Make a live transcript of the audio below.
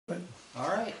All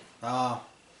right.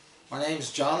 My name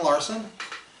is John Larson.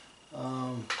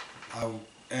 I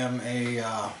am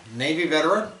a Navy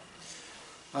veteran.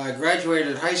 I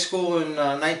graduated high school in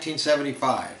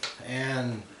 1975,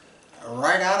 and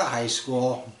right out of high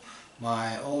school,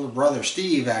 my older brother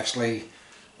Steve actually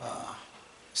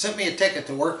sent me a ticket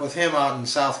to work with him out in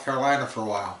South Carolina for a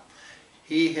while.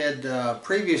 He had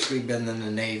previously been in the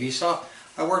Navy, so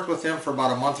I worked with him for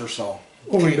about a month or so.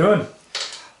 What were you doing?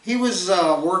 He was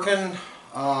working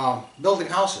building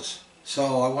houses.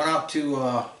 So I went out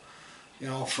to,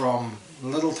 from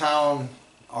little town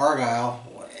Argyle,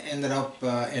 ended up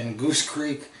in Goose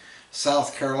Creek,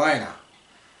 South Carolina,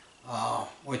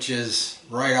 which is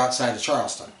right outside of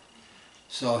Charleston.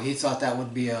 So he thought that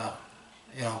would be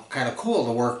kind of cool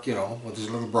to work, with his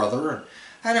little brother,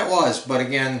 and it was. But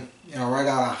again, right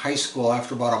out of high school,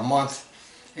 after about a month,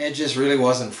 it just really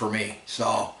wasn't for me.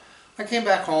 So I came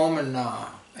back home and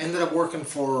ended up working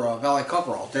for Valley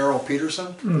Coverall, Darrell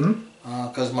Peterson,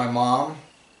 because my mom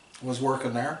was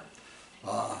working there.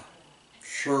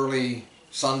 Shirley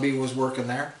Sunby was working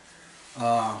there.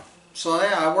 So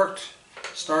yeah, I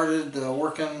started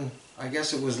working, I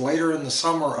guess it was later in the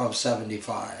summer of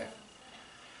 '75.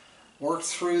 Worked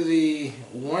through the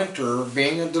winter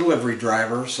being a delivery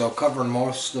driver, so covering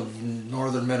most of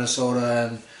northern Minnesota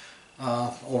and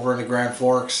over into Grand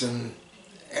Forks, and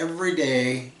every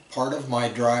day part of my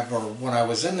drive, or when I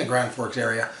was in the Grand Forks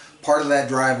area, part of that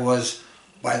drive was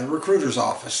by the recruiter's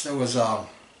office. There was I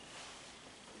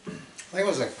think it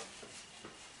was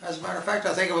as a matter of fact,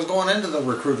 I think it was going into the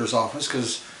recruiter's office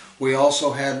because we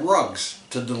also had rugs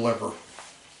to deliver.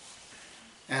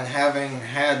 And having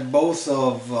had both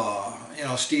of,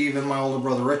 Steve and my older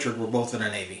brother Richard were both in the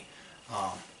Navy.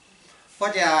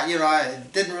 But yeah,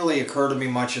 it didn't really occur to me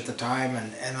much at the time,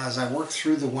 and as I worked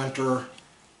through the winter,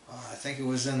 I think it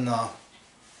was in the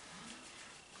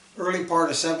early part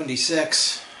of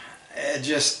 '76,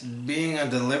 just being a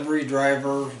delivery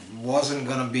driver wasn't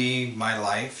going to be my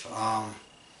life. I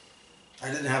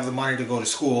didn't have the money to go to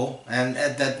school, and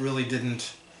that really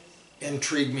didn't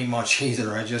intrigue me much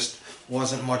either. I just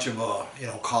wasn't much of a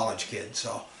college kid.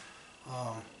 So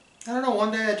I don't know,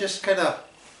 one day I just kind of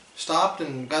stopped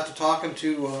and got to talking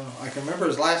to I can remember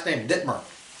his last name, Dittmer.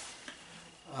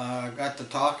 Got to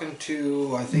talking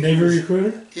to, I think Navy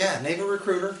recruiter? Yeah, Navy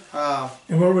recruiter.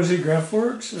 And where was he, Grand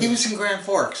Forks? He was in Grand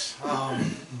Forks.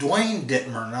 Dwayne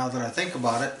Dittmer, now that I think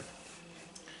about it.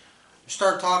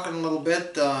 Started talking a little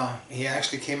bit. He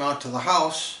actually came out to the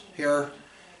house here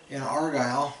in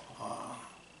Argyle.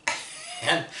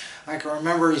 And I can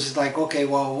remember he's like, okay,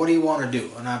 well, what do you want to do?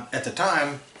 And at the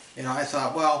time, I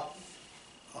thought, well,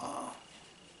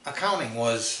 accounting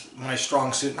was my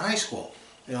strong suit in high school,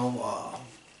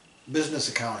 business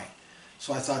accounting.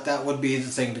 So I thought that would be the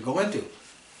thing to go into.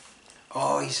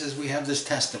 Oh, he says, we have this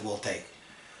test that we'll take.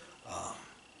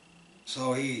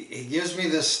 So he gives me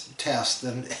this test,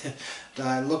 and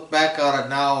I look back on it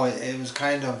now, it was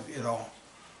kind of,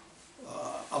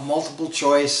 a multiple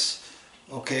choice.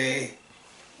 Okay,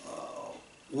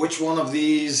 which one of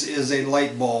these is a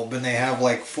light bulb? And they have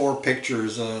like 4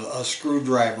 pictures: a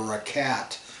screwdriver, a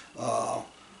cat,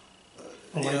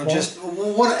 just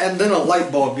what, and then a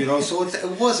light bulb. So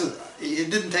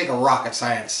it didn't take a rocket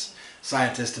scientist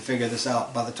to figure this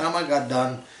out. By the time I got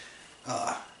done,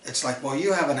 it's like, well,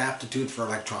 you have an aptitude for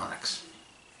electronics,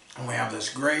 and we have this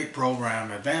great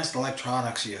program, advanced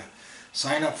electronics. You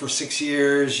sign up for 6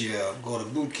 years, you go to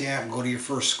boot camp, go to your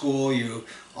first school, you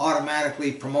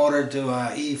automatically promoted to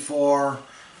E4.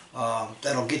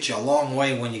 That'll get you a long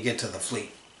way when you get to the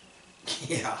fleet.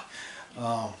 Yeah.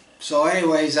 So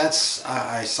anyways,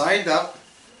 I signed up,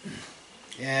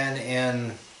 and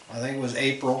in, I think it was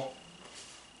April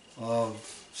of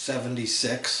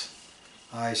 '76,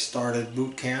 I started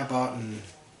boot camp out in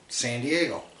San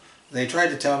Diego. They tried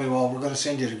to tell me, well, we're going to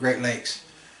send you to Great Lakes.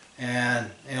 And,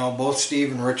 both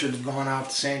Steve and Richard had gone out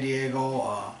to San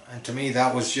Diego. And to me,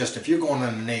 that was just, if you're going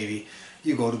in the Navy,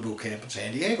 you go to boot camp in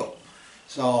San Diego.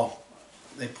 So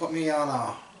they put me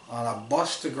on a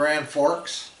bus to Grand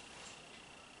Forks.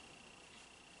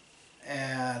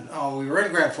 And, we were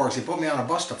in Grand Forks. They put me on a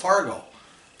bus to Fargo.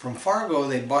 From Fargo,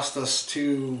 they bused us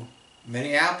to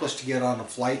Minneapolis to get on a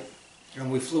flight. And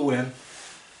we flew in.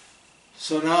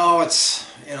 So now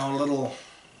it's, a little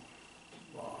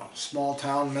small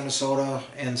town Minnesota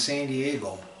and San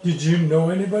Diego. Did you know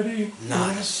anybody?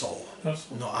 Not a soul.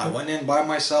 No, I went in by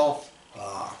myself.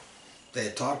 They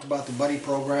had talked about the buddy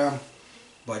program,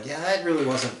 but yeah, that really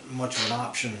wasn't much of an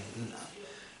option.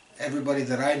 Everybody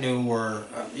that I knew were,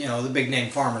 the big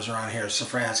name farmers around here,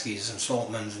 Safranskis and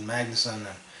Saltmans and Magnuson.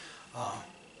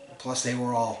 And plus they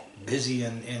were all busy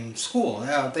in school.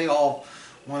 Yeah, they all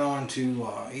went on to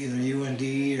either UND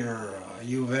or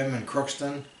U of M in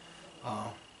Crookston.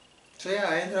 So yeah,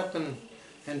 I ended up in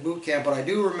boot camp, but I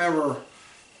do remember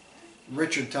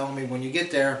Richard telling me when you get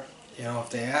there, you know,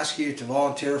 if they ask you to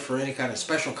volunteer for any kind of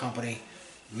special company,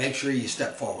 make sure you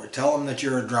step forward. Tell them that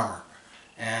you're a drummer.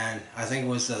 And I think it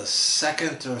was the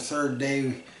second or third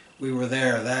day we were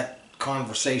there, that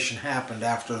conversation happened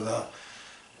after the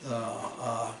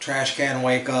trash can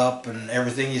wake up and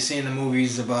everything you see in the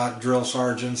movies about drill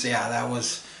sergeants. Yeah, that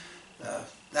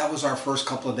was our first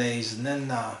couple of days. And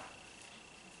then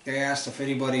they asked if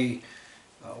anybody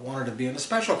wanted to be in a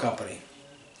special company.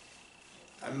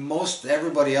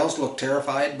 Everybody else looked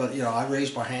terrified, but you know, I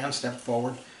raised my hand, stepped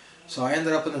forward. So I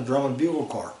ended up in the Drum and Bugle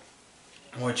Corps,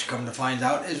 which, come to find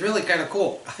out, is really kind of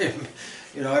cool.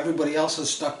 You know, everybody else is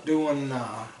stuck doing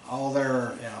all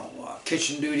their, you know,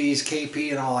 kitchen duties, KP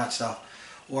and all that stuff.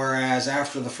 Whereas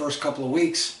after the first couple of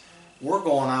weeks, we're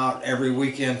going out every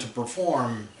weekend to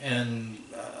perform in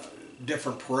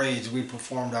different parades. We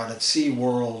performed out at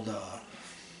SeaWorld,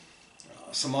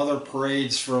 some other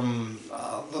parades from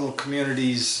little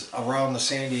communities around the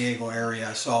San Diego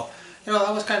area. So, you know,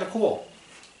 that was kind of cool.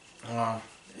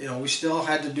 You know, we still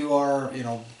had to do our, you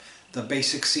know, the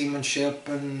basic seamanship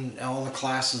and all the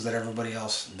classes that everybody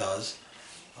else does.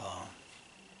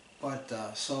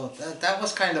 So that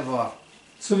was kind of a...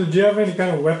 So did you have any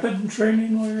kind of weapon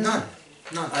training while you were None.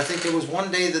 I think there was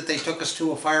one day that they took us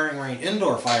to a firing range,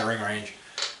 indoor firing range,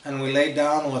 and we laid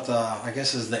down with, I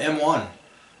guess it's the M1.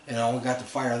 You know, we got to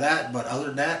fire that, but other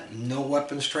than that, no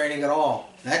weapons training at all.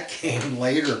 That came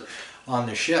later on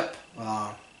the ship.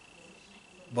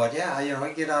 But yeah, you know,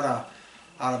 I get out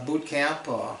of boot camp.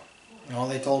 You know,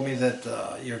 they told me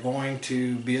that you're going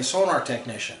to be a sonar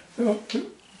technician.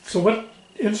 So what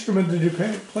instrument did you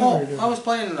play? Oh, I was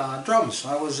playing drums.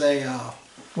 I was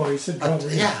Well, you said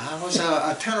drums. yeah, I was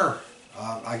a tenor.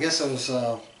 I guess it was,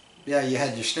 yeah, you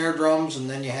had your snare drums and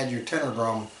then you had your tenor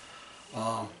drum.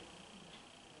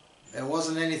 It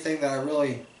wasn't anything that I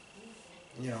really,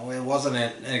 you know, it wasn't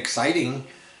an exciting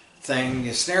thing.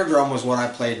 The snare drum was what I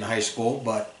played in high school,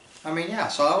 but I mean, yeah,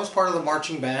 so I was part of the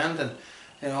marching band, and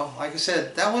you know, like I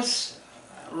said, that was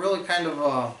really kind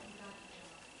of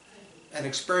an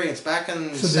experience back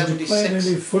in '76. So did you play in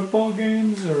any football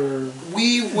games, or?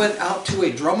 We went out to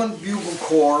a Drum and Bugle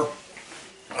Corps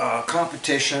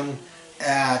competition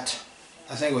at,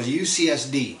 I think it was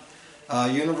UCSD,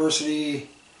 University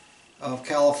of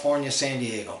California, San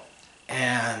Diego,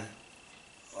 and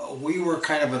we were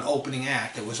kind of an opening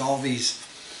act. It was all these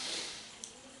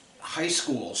high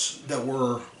schools that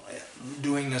were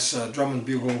doing this drum and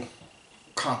bugle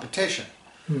competition,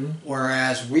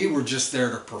 whereas we were just there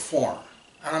to perform.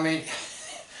 And I mean,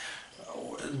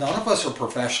 none of us are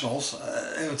professionals.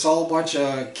 It's all a bunch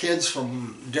of kids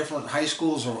from different high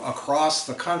schools across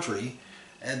the country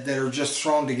that are just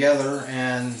thrown together.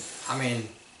 And I mean,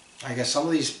 I guess some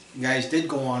of these guys did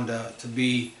go on to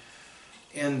be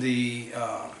in the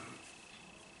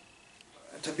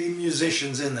to be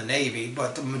musicians in the Navy,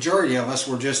 but the majority of us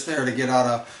were just there to get out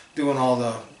of doing all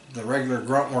the regular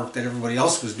grunt work that everybody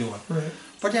else was doing. Right.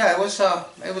 But yeah, it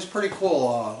was pretty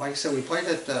cool. Like I said, we played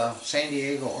at San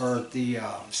Diego, or at the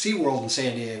SeaWorld in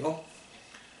San Diego.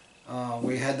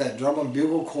 We had that Drum and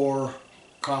Bugle Corps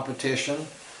competition.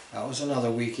 That was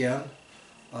another weekend.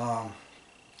 God,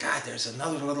 there's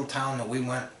another little town that we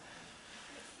went.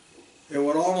 It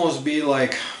would almost be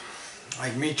like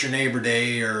Meet Your Neighbor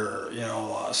Day, or you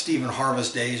know, Stephen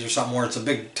Harvest Days or something, where it's a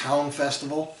big town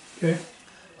festival. Okay.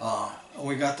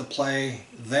 We got to play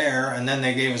there, and then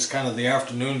they gave us kind of the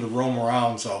afternoon to roam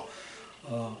around. So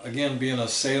again, being a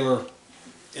sailor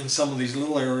in some of these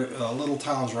little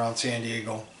towns around San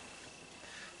Diego,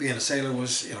 being a sailor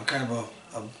was, you know, kind of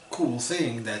a cool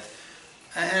thing. That,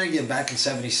 and again, back in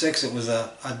 '76, it was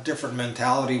a different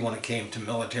mentality when it came to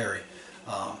military.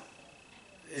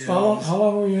 So how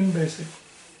long were you in basic?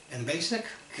 In basic?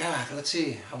 God, let's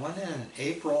see. I went in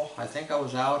April. I think I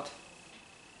was out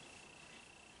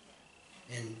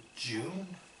in June.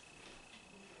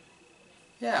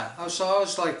 Yeah, I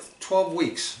was like 12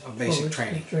 weeks of basic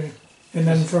training. And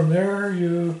then from there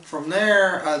you... From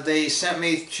there, they sent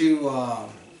me to,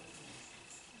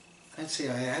 let's see,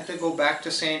 I had to go back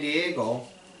to San Diego.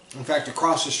 In fact,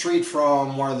 across the street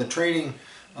from where the training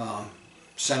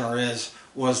center is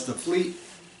was the Fleet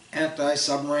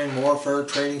Anti-Submarine Warfare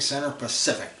Training Center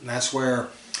Pacific. And that's where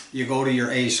you go to your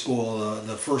A school,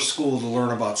 the first school to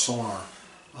learn about sonar.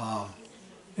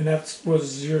 And that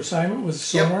was your assignment, was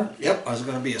sonar? Yep, I was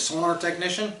going to be a sonar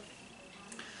technician.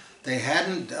 They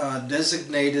hadn't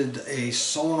designated a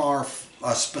sonar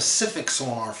a specific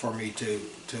sonar for me to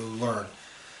learn.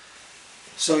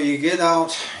 So you get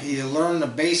out, you learn the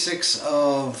basics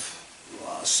of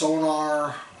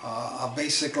sonar, a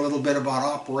basic little bit about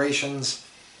operations,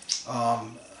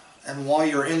 and while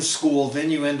you're in school,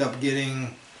 then you end up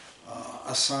getting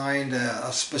assigned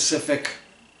a specific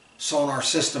sonar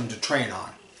system to train on.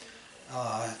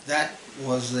 That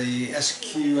was the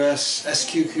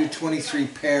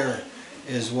SQQ-23 pair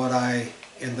is what I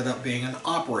ended up being an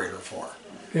operator for.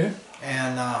 Okay.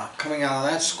 And coming out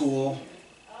of that school,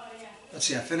 let's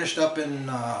see, I finished up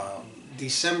in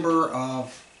December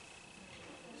of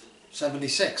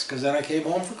 '76, because then I came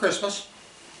home for Christmas,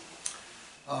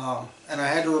 and I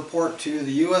had to report to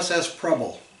the USS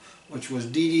Preble, which was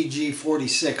DDG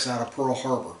 46 out of Pearl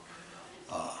Harbor.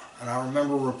 And I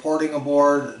remember reporting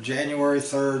aboard January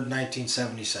 3rd,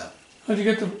 1977. How'd you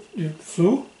get you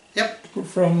flew? Yep.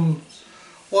 From?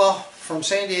 Well, from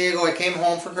San Diego, I came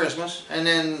home for Christmas, and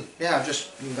then, yeah,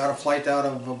 just got a flight out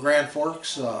of Grand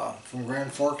Forks. From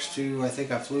Grand Forks to, I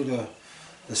think I flew to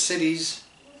the cities,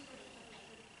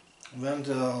 then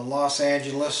to Los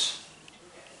Angeles.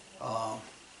 Oh,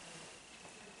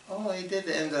 they did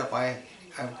end up, I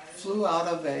flew out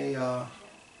of an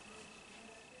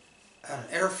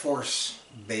Air Force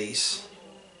base.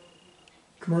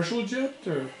 Commercial jet,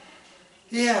 or?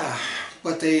 Yeah,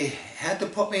 but they had to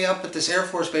put me up at this Air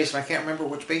Force base, and I can't remember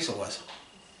which base it was.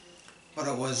 But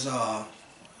it was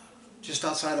just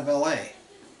outside of LA.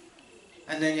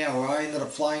 And then, yeah, well, I ended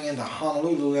up flying into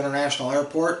Honolulu International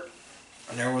Airport,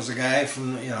 and there was a guy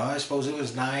from, I suppose it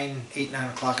was 9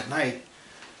 o'clock at night,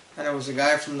 and there was a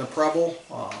guy from the Preble.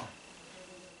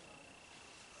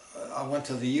 I went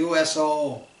to the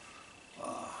USO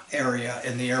area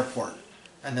in the airport,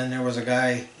 and then there was a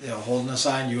guy, holding a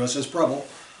sign, USS Preble.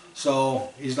 So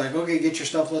he's like, okay, get your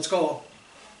stuff, let's go.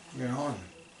 And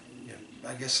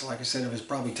I guess, like I said, it was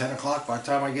probably 10 o'clock by the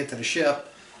time I get to the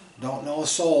ship. Don't know a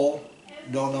soul,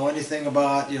 don't know anything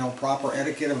about, proper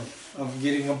etiquette of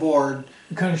getting aboard.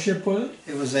 What kind of ship was it?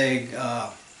 It was a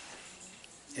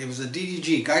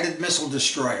DDG, guided missile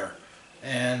destroyer.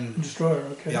 And destroyer,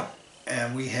 okay. Yep.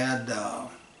 And we had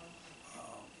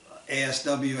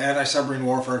ASW, anti-submarine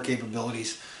warfare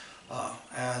capabilities.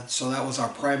 And so that was our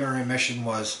primary mission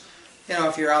was,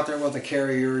 if you're out there with a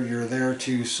carrier, you're there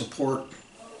to support,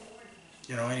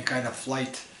 any kind of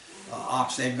flight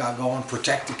ops they've got going,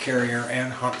 protect the carrier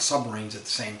and hunt submarines at the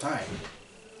same time.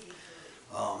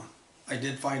 I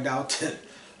did find out that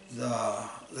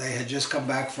they had just come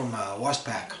back from a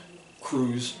Westpac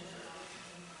cruise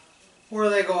where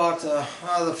they go out to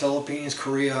the Philippines,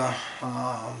 Korea,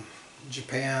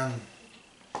 Japan.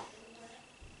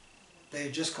 They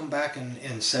had just come back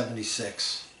in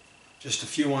 '76, just a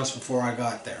few months before I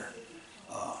got there.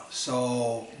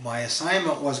 So my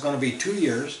assignment was going to be 2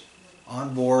 years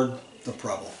on board the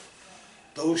Preble.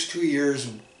 Those 2 years,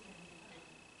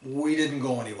 we didn't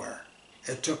go anywhere.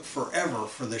 It took forever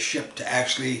for the ship to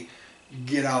actually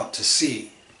get out to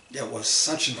sea. It was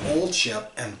such an old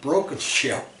ship and broken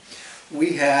ship.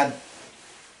 We had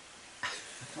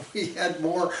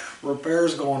more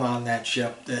repairs going on that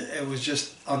ship that it was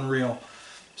just unreal.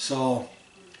 So,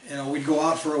 we'd go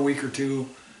out for a week or two,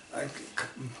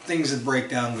 things would break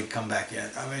down, we'd come back in.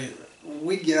 I mean,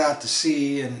 we'd get out to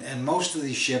sea, and most of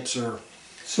these ships are...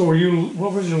 So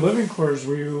what was your living quarters?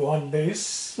 Were you on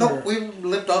base? No, we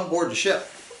lived on board the ship.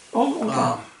 Oh,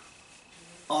 okay.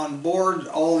 On board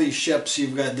all these ships,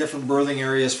 you've got different berthing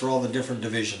areas for all the different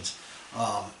divisions.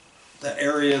 The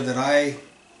area that I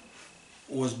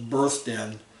was berthed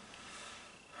in,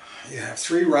 you have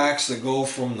 3 racks that go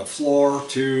from the floor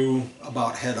to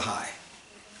about head high.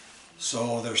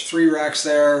 So there's 3 racks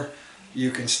there.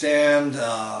 You can stand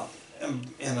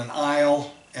in an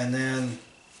aisle, and then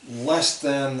less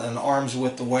than an arm's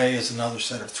width away is another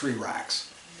set of 3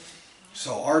 racks.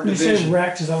 So our division... When you say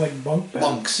racks, is that like bunk beds?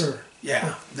 Bunks. Or?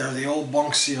 Yeah, they're the old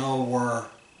bunks, where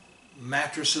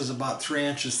mattresses about 3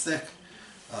 inches thick.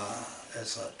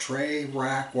 It's a tray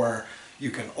rack where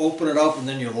you can open it up and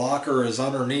then your locker is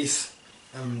underneath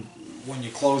and when you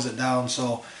close it down.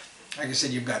 So, like I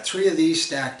said, you've got 3 of these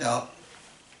stacked up,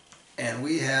 and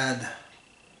we had,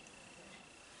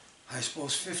 I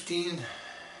suppose, 15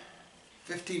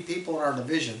 people in our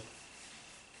division.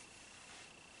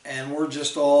 And we're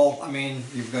just all,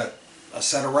 you've got a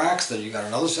set of racks, then you got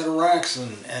another set of racks,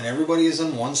 and everybody is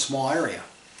in one small area.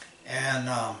 And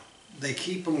they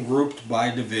keep them grouped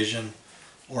by division,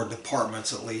 or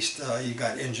departments at least. You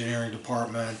got engineering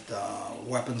department,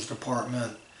 weapons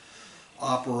department,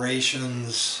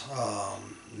 operations,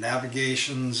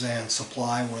 navigations, and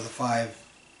supply were the 5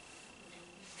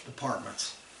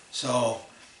 departments. So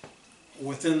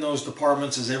within those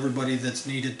departments is everybody that's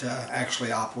needed to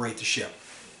actually operate the ship.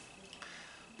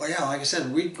 But yeah, like I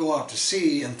said, we'd go out to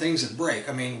sea and things would break.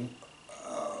 I mean,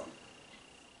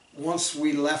 once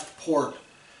we left port,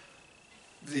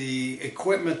 the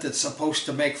equipment that's supposed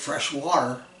to make fresh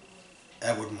water,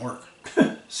 that wouldn't work.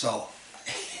 So,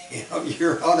 you know,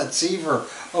 you're out at sea for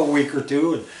a week or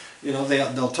two, and you know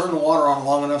they'll turn the water on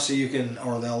long enough so you can,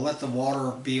 or they'll let the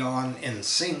water be on in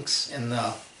sinks in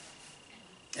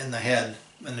the head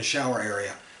in the shower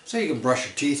area, so you can brush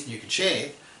your teeth and you can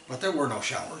shave. But there were no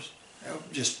showers. I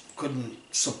just couldn't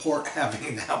support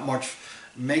having that much,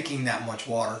 making that much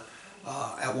water.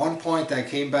 At one point, I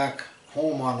came back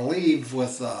home on leave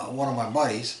with one of my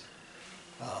buddies,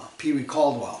 Pee Wee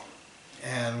Caldwell,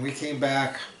 and we came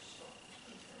back.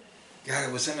 God,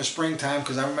 it was in the springtime,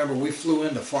 because I remember we flew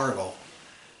into Fargo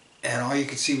and all you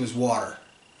could see was water.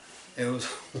 It was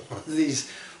one of these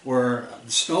where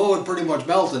the snow had pretty much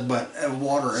melted, but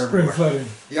water everywhere. Spring flooding.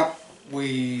 Yep.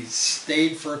 We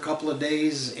stayed for a couple of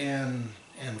days in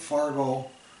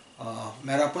Fargo,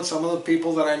 met up with some of the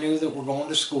people that I knew that were going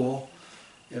to school,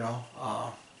 you know,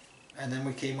 and then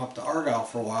we came up to Argyle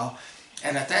for a while.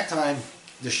 And at that time,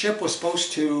 the ship was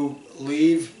supposed to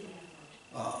leave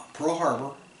Pearl Harbor,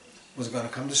 was going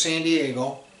to come to San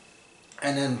Diego,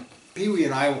 and then Pee Wee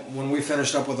and I, when we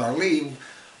finished up with our leave,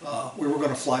 we were going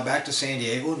to fly back to San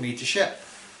Diego and meet the ship.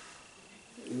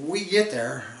 We get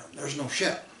there, there's no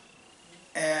ship,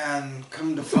 and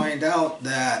come to find out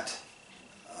that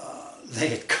they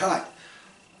had cut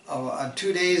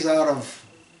 2 days out of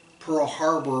Pearl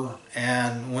Harbor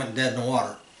and went dead in the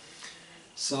water.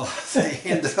 So they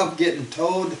ended up getting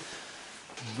towed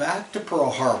back to Pearl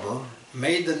Harbor,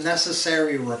 made the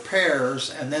necessary repairs,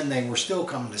 and then they were still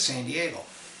coming to San Diego.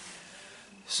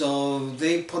 So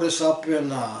they put us up in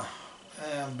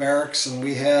barracks, and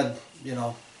we had, you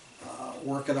know,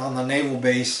 working on the naval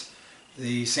base,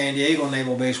 the San Diego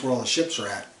naval base where all the ships are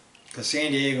at, because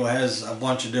San Diego has a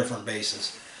bunch of different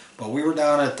bases. But we were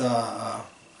down at the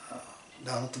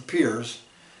piers,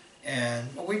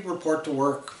 and we'd report to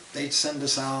work. They'd send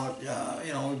us out,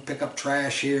 you know, we'd pick up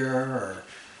trash here, or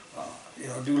you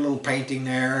know, do a little painting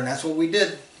there, and that's what we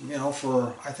did, you know,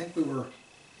 for, I think we were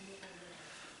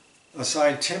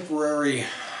assigned temporary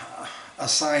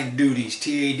assigned duties,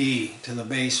 TAD, to the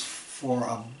base for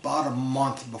about a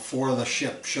month before the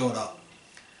ship showed up.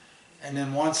 And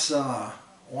then once the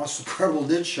Preble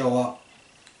did show up,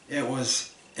 it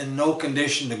was in no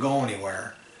condition to go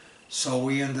anywhere. So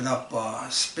we ended up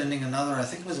spending another, I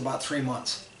think it was about 3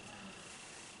 months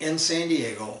in San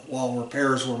Diego while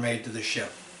repairs were made to the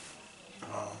ship.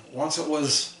 Once it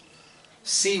was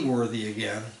seaworthy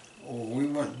again, we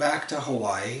went back to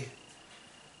Hawaii.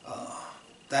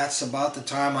 That's about the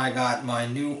time I got my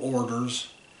new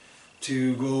orders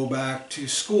to go back to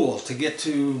school, to get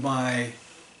to my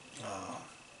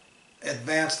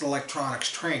advanced electronics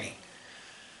training.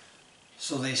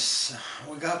 So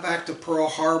we got back to Pearl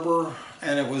Harbor,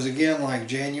 and it was again like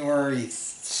January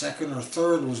 2nd or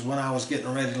 3rd was when I was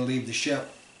getting ready to leave the ship.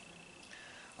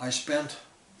 I spent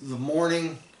the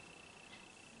morning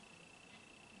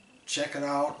checking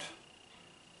out.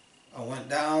 I went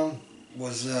down,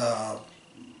 was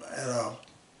at a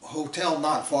hotel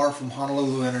not far from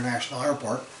Honolulu International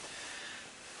Airport,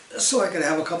 so I could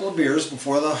have a couple of beers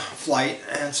before the flight.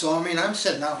 And so, I mean, I'm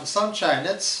sitting out in the sunshine.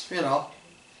 It's, you know,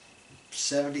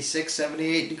 76,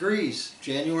 78 degrees,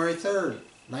 January 3rd,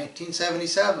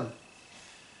 1977.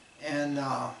 And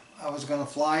I was going to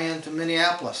fly into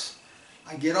Minneapolis.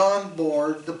 I get on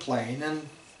board the plane in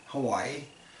Hawaii.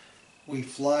 We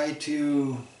fly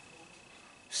to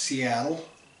Seattle.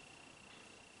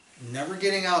 Never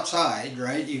getting outside,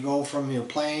 right? You go from your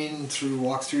plane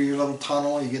walk through your little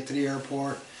tunnel, you get to the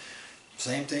airport.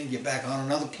 Same thing, get back on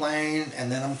another plane,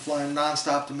 and then I'm flying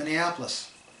nonstop to Minneapolis.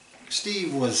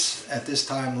 Steve was at this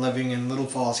time living in Little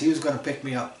Falls. He was going to pick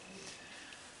me up.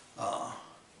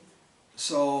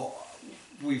 So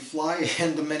we fly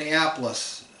into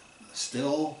Minneapolis,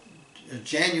 still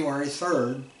January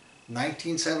 3rd,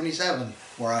 1977,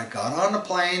 where I got on the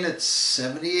plane at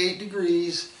 78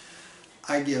 degrees.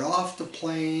 I get off the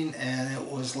plane and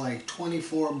it was like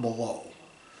 24 below.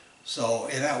 So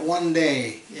in that one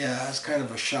day, yeah, it's kind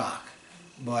of a shock.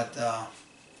 But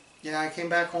yeah, I came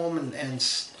back home and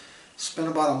spent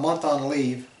about a month on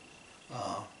leave.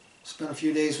 Spent a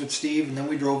few days with Steve, and then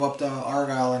we drove up to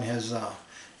Argyle in his,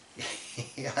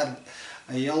 he had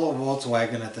a yellow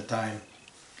Volkswagen at the time.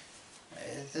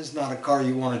 It's not a car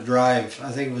you want to drive.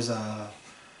 I think it was a,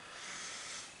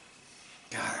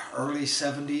 God, early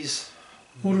 70s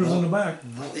Motors in the back.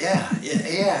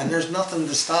 Yeah, and there's nothing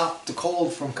to stop the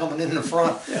cold from coming in the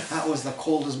front. Yeah. That was the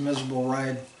coldest, miserable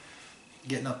ride,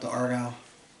 getting up to Argyle.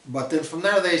 But then from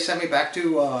there, they sent me back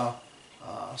to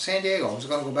San Diego. I was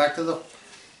going to go back to the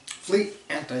Fleet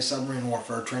Anti-Submarine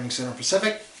Warfare Training Center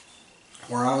Pacific,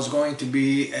 where I was going to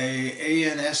be a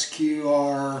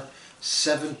ANSQR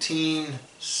 17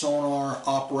 sonar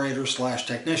operator /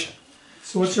 technician.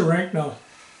 So what's your rank now?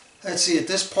 Let's see, at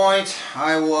this point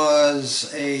I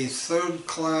was a 3rd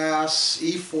class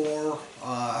E4,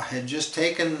 had just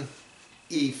taken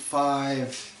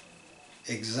E5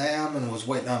 exam and was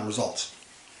waiting on results.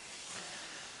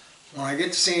 When I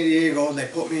get to San Diego and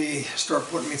they start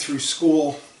putting me through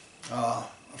school,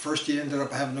 first you ended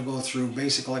up having to go through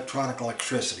basic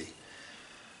electricity.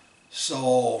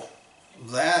 So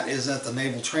that is at the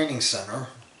Naval Training Center,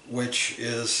 which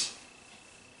is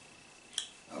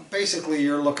basically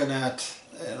you're looking at,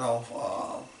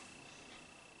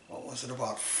 what was it,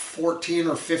 about 14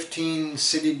 or 15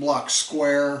 city blocks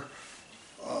square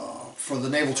for the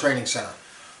Naval Training Center.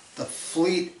 The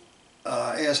Fleet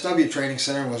ASW Training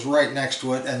Center was right next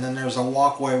to it, and then there's a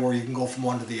walkway where you can go from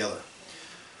one to the other.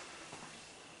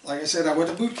 Like I said, I went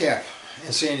to boot camp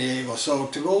in San Diego, so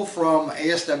to go from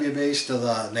ASW base to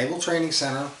the Naval Training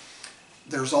Center,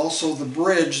 there's also the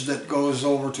bridge that goes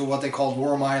over to what they called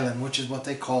Worm Island, which is what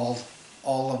they called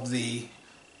all of the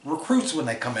recruits when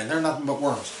they come in. They're nothing but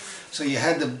worms. So you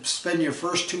had to spend your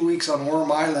first 2 weeks on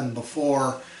Worm Island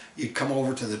before you'd come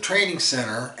over to the training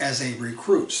center as a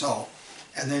recruit. So,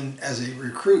 and then as a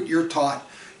recruit, you're taught,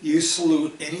 you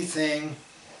salute anything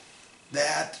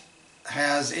that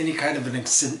has any kind of an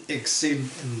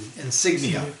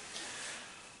insignia.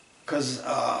 Because,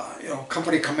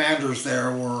 company commanders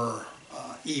there were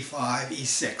E5,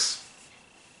 E6.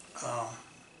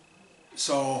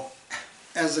 So,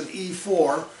 as an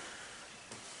E4,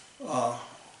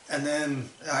 and then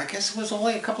I guess it was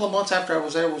only a couple of months after I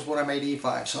was there was when I made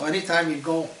E5. So anytime you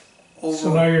go over...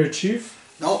 So now you're a chief?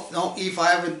 No,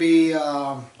 E5 would be a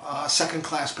 2nd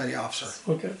class petty officer.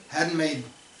 Okay. Hadn't made,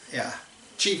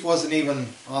 chief wasn't even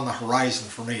on the horizon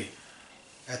for me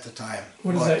at the time.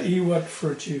 What is that, what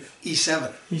for chief?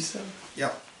 E7. E7.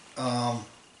 Yep.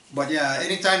 But yeah,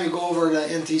 anytime you go over to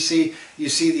NTC, you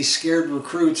see these scared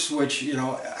recruits, which,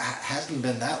 hasn't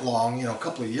been that long, a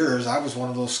couple of years. I was one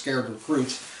of those scared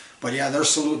recruits. But yeah, they're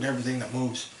saluting everything that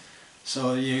moves.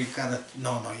 So you gotta,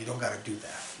 no, you don't gotta do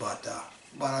that. But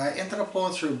I ended up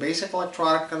going through basic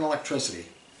electronic and electricity,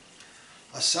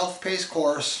 a self-paced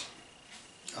course,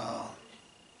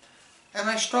 and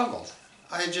I struggled.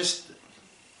 I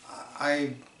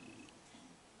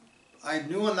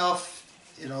knew enough,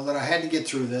 that I had to get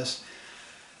through this.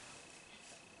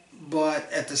 But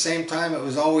at the same time, it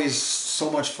was always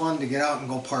so much fun to get out and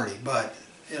go party. But,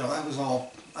 that was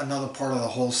all another part of the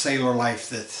whole sailor life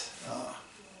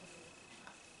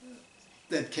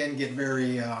that can get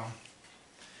very,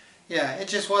 it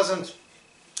just wasn't,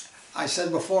 I said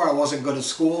before, I wasn't good at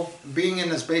school. Being in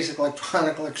this basic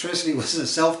electricity was a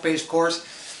self-paced course.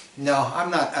 No, I'm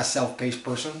not a self-paced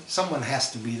person. Someone has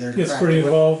to be there to It's pretty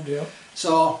involved, yeah.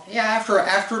 So, yeah, after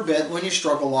a bit, when you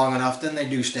struggle long enough, then they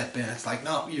do step in. It's like,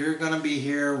 no, you're going to be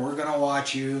here, we're going to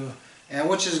watch you, and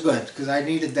which is good, because I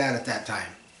needed that at that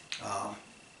time.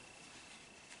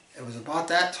 It was about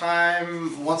that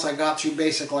time, once I got through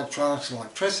basic electronics and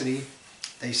electricity,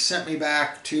 they sent me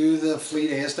back to the Fleet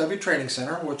ASW Training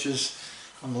Center, which is,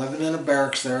 I'm living in a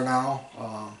barracks there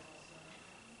now,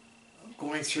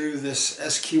 going through this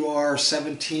SQR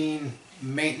 17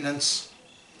 maintenance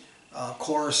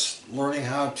course, learning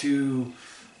how to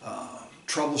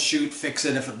troubleshoot, fix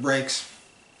it if it breaks.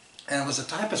 And it was a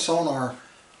type of sonar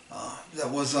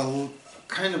that was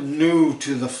kind of new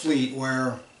to the fleet,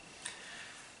 where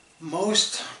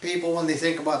most people, when they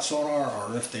think about sonar,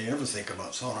 or if they ever think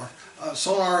about sonar,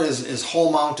 sonar is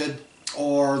hull mounted,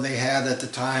 or they had at the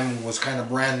time, was kind of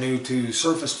brand new to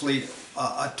surface fleet,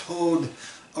 a towed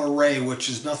array, which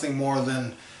is nothing more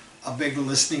than a big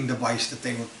listening device that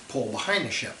they would pull behind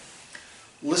the ship,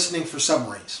 listening for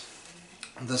submarines.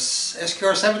 The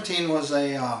SQR-17 was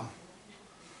they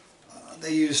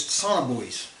used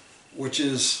sonobuoys, which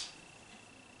is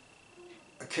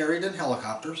carried in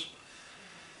helicopters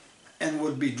and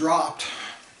would be dropped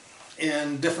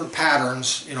in different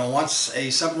patterns. Once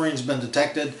a submarine's been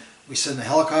detected, we send the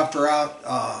helicopter out.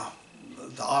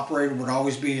 The operator would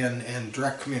always be in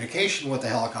direct communication with the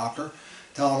helicopter,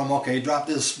 telling them, okay, drop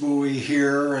this buoy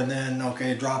here, and then,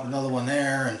 okay, drop another one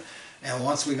there. And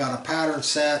once we got a pattern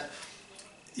set,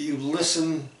 you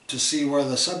listen to see where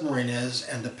the submarine is,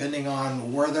 and depending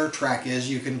on where their track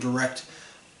is, you can direct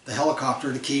the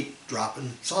helicopter to keep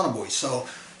dropping sonobuoys. So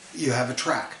you have a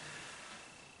track.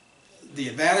 The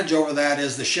advantage over that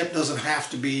is the ship doesn't have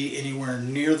to be anywhere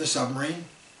near the submarine,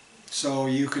 so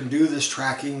you can do this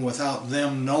tracking without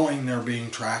them knowing they're being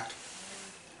tracked.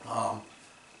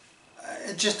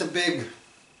 It's just a big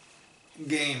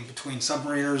game between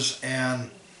submariners and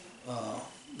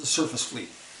the surface fleet.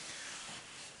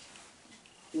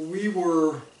 We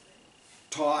were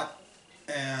taught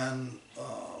and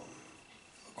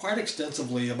quite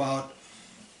extensively about,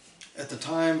 at the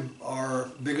time, our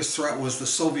biggest threat was the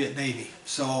Soviet Navy.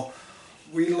 So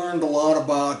we learned a lot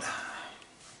about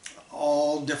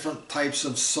all different types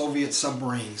of Soviet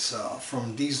submarines,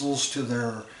 from diesels to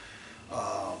their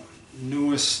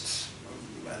newest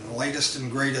and latest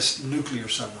and greatest nuclear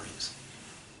submarines.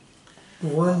 The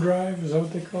worm drive, is that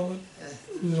what they call it?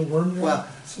 Is it a worm drive? Well,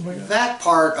 Something like that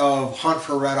part of Hunt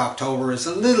for Red October is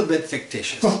a little bit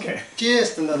fictitious. Okay.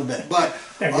 Just a little bit. But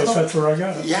I guess that's where I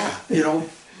got it. yeah, you know,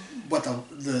 but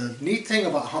the neat thing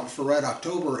about Hunt for Red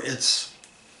October, it's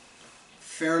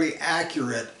fairly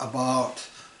accurate about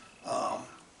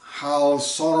how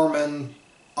sonarmen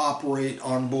operate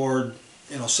on board,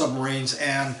 you know, submarines,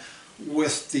 and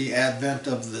with the advent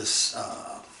of this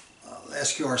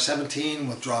SQR-17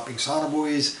 with dropping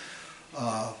sonobuoys,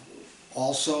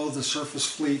 also the surface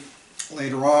fleet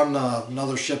later on,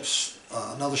 another ship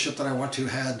that I went to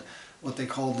had what they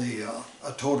called the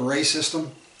a towed array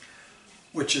system,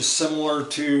 which is similar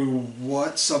to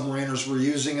what submariners were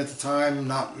using at the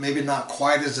time. Maybe not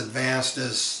quite as advanced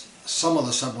as some of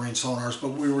the submarine sonars, but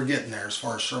we were getting there as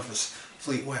far as surface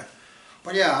fleet went.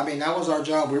 But yeah, I mean, that was our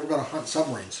job. We were going to hunt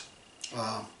submarines.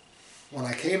 When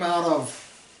I came out of,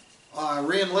 I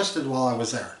re-enlisted while I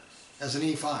was there as an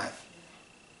E5.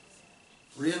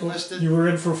 Re-enlisted. You were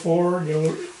in for 4?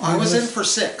 I was in for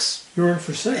 6. You were in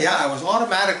for 6? Yeah, I was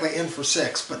automatically in for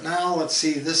 6, but now, let's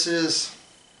see, this is,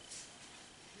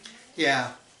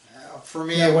 yeah, for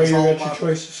me That it way was you all got about, your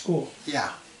choice of school.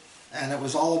 yeah, and it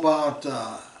was all about,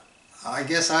 I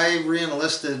guess I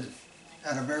re-enlisted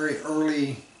at a very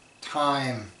early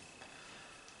time.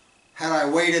 Had I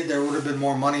waited, there would have been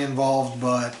more money involved,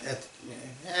 but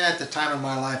at the time of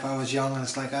my life, I was young, and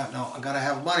it's like, no, I gotta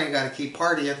have money, I gotta keep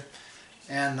partying.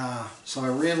 And so I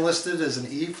re-enlisted as an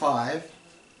E5,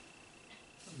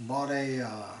 bought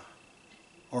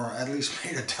or at least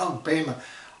made a down payment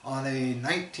on a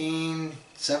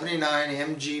 1979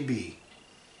 MGB.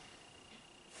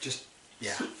 Just,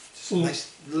 yeah, just a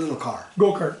nice little car.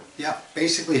 Go-kart. Yeah,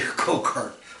 basically a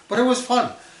go-kart. But it was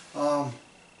fun.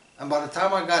 And by the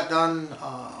time I got done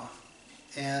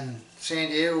in San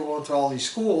Diego, going to all these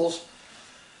schools,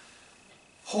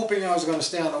 hoping I was going to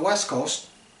stay on the West Coast,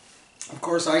 of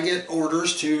course I get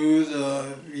orders to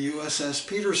the USS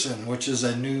Peterson, which is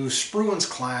a new Spruance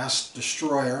class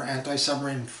destroyer,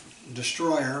 anti-submarine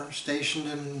destroyer, stationed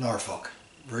in Norfolk,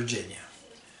 Virginia.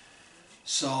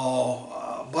 So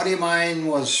a buddy of mine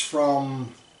was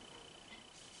from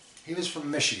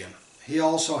Michigan. He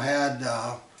also had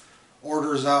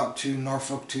orders out to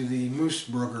Norfolk to the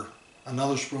Moosebrugger,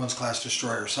 another Spruance class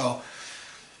destroyer. So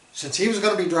since he was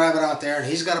going to be driving out there and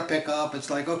he's got to pick up,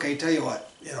 it's like, okay, tell you what,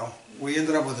 you know, we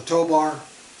ended up with a tow bar.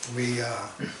 We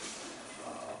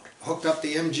hooked up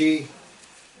the MG,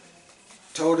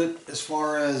 towed it as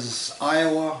far as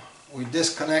Iowa. We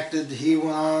disconnected. He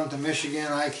went on to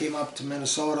Michigan. I came up to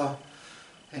Minnesota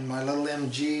in my little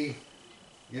MG.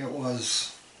 It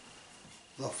was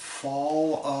the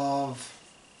fall of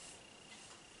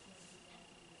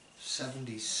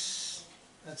 70s.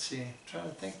 Let's see, I'm trying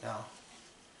to think now.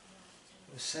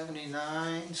 It was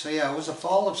 79. So yeah, it was the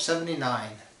fall of 79.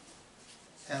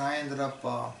 And I ended up you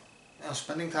know,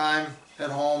 spending time at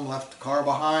home, left the car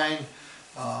behind,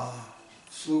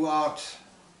 flew out.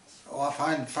 Oh, I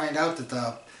find out that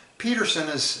the Peterson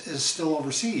is still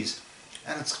overseas,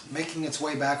 and it's making its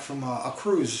way back from a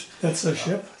cruise. That's a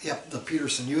ship? Yep, the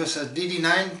Peterson, USS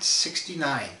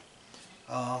DD-969.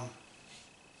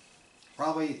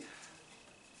 Probably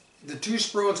the two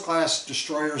Spruance class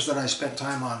destroyers that I spent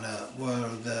time on were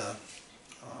the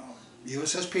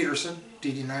USS Peterson,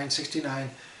 DD-969,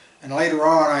 and later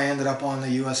on I ended up on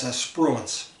the USS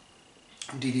Spruance,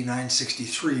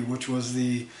 DD-963, which was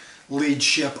the lead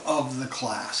ship of the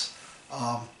class.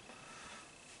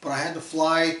 But I had to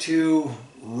fly to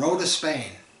Rota,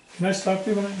 Spain. Can I stop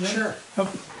you a minute? Sure.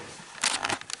 Oh.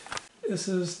 This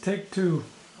is take 2.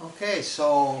 Okay,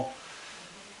 so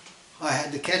I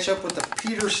had to catch up with the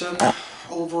Peterson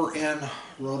over in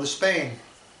Rota, Spain.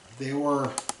 They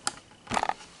were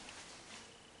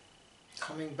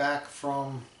coming back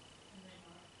from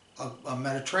a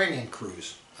Mediterranean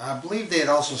cruise. I believe they had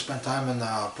also spent time in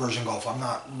the Persian Gulf. I'm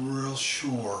not real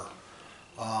sure.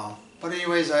 But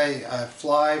anyways, I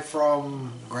fly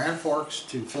from Grand Forks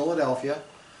to Philadelphia.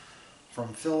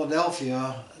 From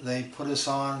Philadelphia, they put us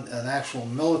on an actual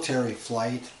military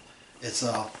flight. It's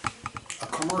a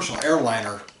commercial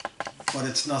airliner, but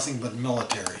it's nothing but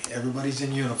military. Everybody's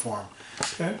in uniform.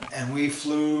 Okay. And we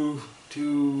flew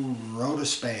to Rota,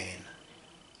 Spain.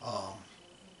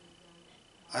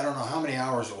 I don't know how many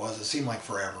hours it was. It seemed like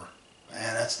forever.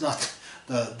 And it's not,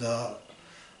 the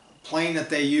plane that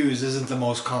they use isn't the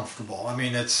most comfortable. I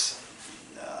mean, it's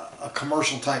a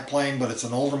commercial type plane, but it's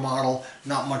an older model,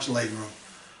 not much legroom.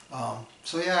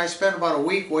 So yeah, I spent about a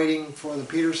week waiting for the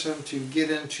Peterson to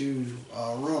get into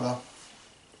Rota.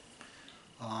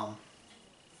 Again,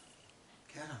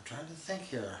 I'm trying to think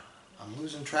here. I'm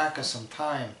losing track of some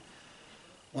time.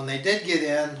 When they did get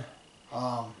in,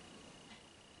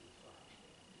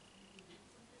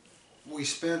 we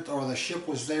spent, or the ship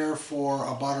was there for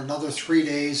about another 3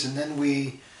 days, and then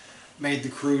we made the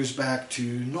cruise back to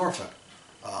Norfolk.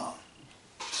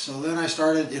 So then I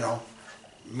started,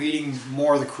 meeting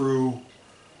more of the crew.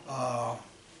 Trying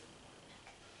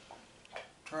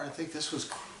to think, this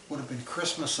would have been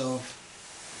Christmas of,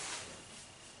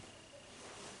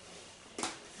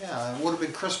 yeah, it would have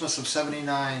been Christmas of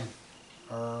 '79,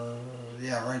 or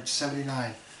yeah, right,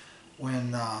 '79,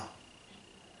 when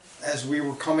as we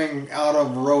were coming out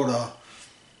of Rota,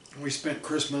 we spent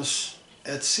Christmas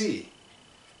at sea.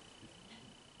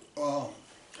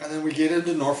 And then we get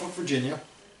into Norfolk, Virginia,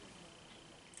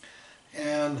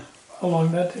 and How long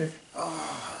did that take?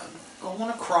 going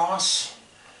across,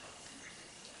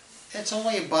 it's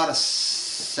only about a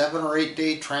 7 or 8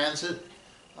 day transit.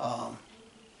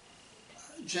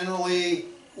 Generally,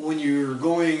 when you're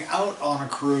going out on a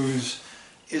cruise,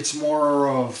 it's more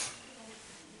of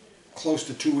close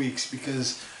to 2 weeks,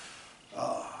 because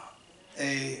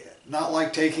not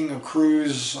like taking a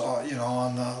cruise,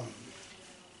 on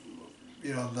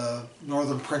the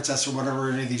Northern Princess or whatever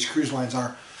any of these cruise lines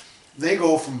are. They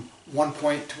go from one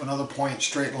point to another point,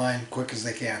 straight line, quick as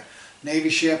they can. Navy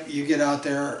ship, you get out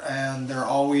there and they're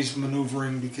always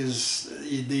maneuvering, because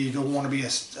you don't want to be a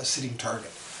sitting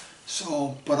target.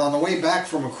 So, but on the way back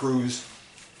from a cruise,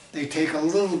 they take a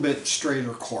little bit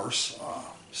straighter course.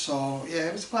 So yeah,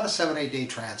 it was about a 7 or 8 day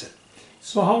transit.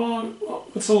 So how long,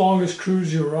 what's the longest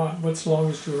cruise you were on? What's the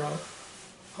longest you were on?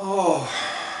 Oh,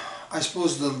 I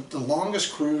suppose the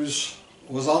longest cruise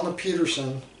was on the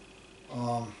Peterson.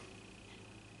 I'm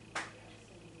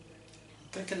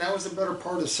thinking that was the better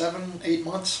part of 7, 8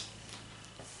 months.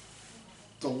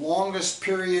 The longest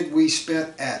period we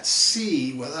spent at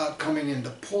sea without coming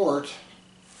into port,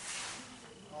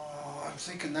 I'm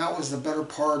thinking that was the better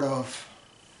part of,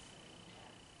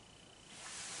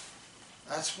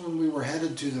 that's when we were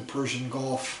headed to the Persian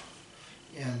Gulf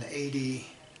in 81.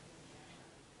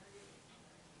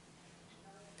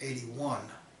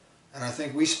 And I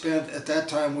think we spent, at that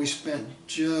time, we spent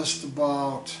just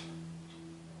about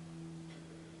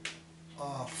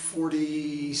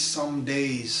 40 some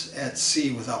days at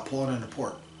sea without pulling into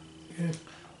port. Okay.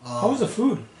 How was the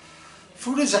food?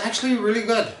 Food is actually really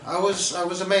good. I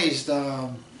was amazed.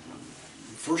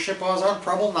 First ship I was on,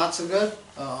 probably not so good.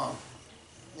 I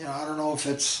don't know if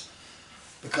it's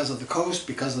because of the coast,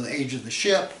 because of the age of the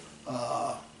ship,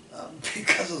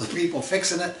 because of the people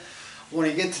fixing it. When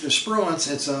you get to the Spruance,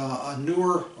 it's a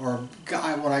newer, or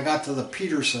when I got to the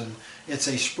Peterson, it's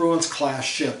a Spruance class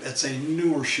ship. It's a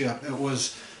newer ship. It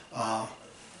was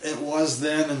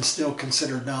then, and still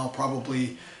considered now,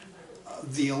 probably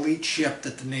the elite ship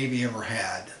that the Navy ever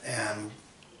had. And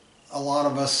a lot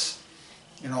of us,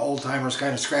 old timers,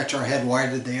 kind of scratch our head, why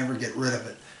did they ever get rid of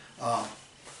it?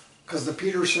 Because the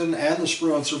Peterson and the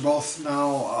Spruance are both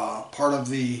now part of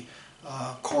the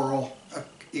coral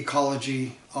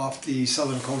ecology off the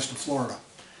southern coast of Florida.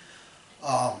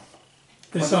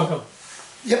 They sunk them?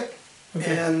 Yep.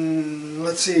 Okay. And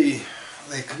let's see,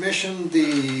 they commissioned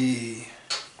the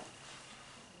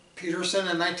Peterson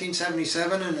in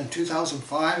 1977, and in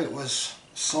 2005 it was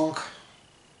sunk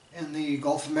in the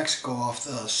Gulf of Mexico off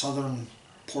the southern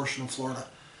portion of Florida.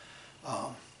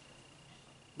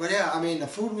 But yeah, I mean, the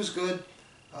food was good.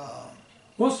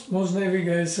 Most Navy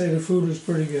guys say the food was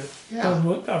pretty good. Yeah.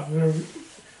 I've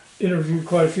interviewed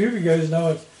quite a few of you guys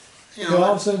now. They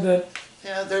all said that.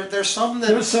 Yeah, there's some that.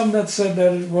 There's some that said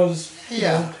that it was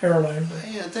Yeah. airline.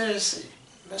 Yeah, there's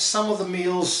some of the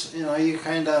meals, you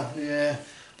kind of, yeah.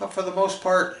 But for the most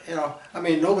part, I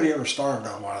mean, nobody ever starved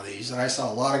on one of these, and I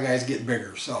saw a lot of guys get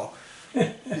bigger. So,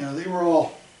 they were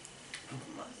all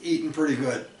eating pretty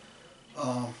good.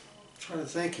 Trying to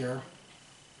think here.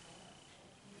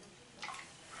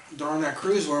 During that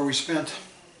cruise where we spent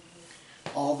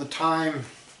all the time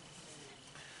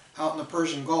out in the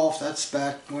Persian Gulf. That's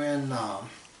back when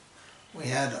we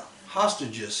had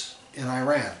hostages in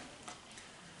Iran.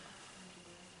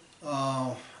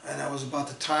 And that was about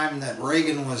the time that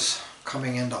Reagan was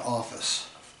coming into office.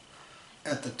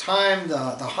 At the time, the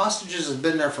hostages had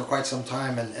been there for quite some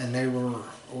time, and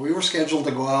we were scheduled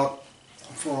to go out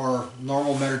for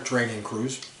normal Mediterranean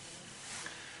cruise.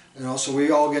 You know, so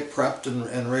we all get prepped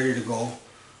and ready to go.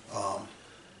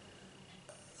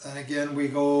 And again, we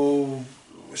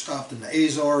stopped in the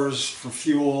Azores for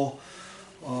fuel,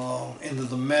 into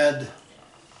the Med.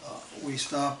 We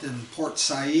stopped in Port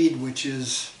Said, which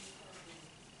is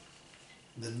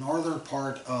the northern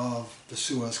part of the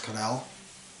Suez Canal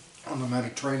on the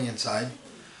Mediterranean side.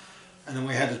 And then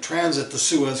we had to transit the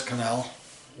Suez Canal,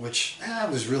 which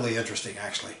was really interesting,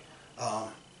 actually.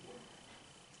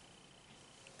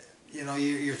 You know,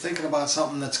 you're thinking about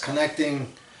something that's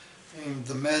connecting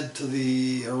the Med to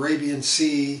the Arabian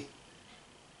Sea.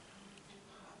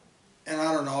 And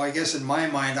I don't know, I guess in my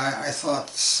mind I thought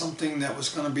something that was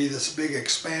going to be this big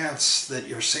expanse that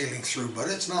you're sailing through, but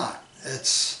it's not.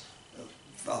 It's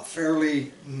a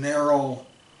fairly narrow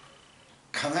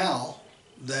canal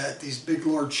that these big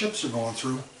large ships are going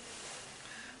through.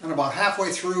 And about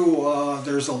halfway through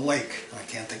there's a lake. I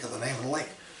can't think of the name of the lake.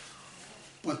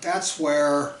 But that's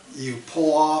where you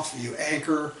pull off, you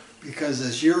anchor, because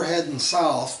as you're heading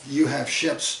south, you have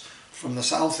ships from the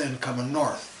south end coming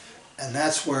north. And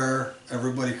that's where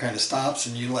everybody kind of stops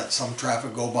and you let some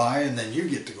traffic go by and then you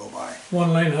get to go by.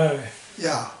 One lane highway.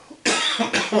 Yeah.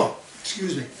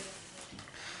 Excuse me.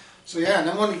 So yeah, and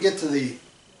then when we get to the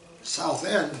south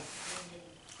end,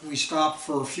 we stop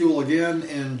for fuel again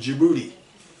in Djibouti.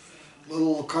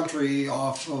 Little country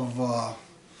off of,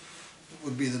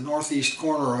 would be the northeast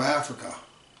corner of Africa.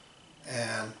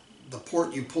 And the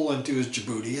port you pull into is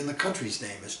Djibouti and the country's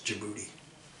name is Djibouti.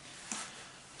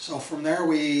 So from there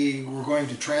we were going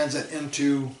to transit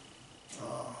into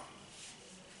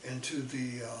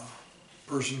the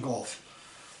Persian Gulf.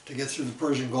 To get through the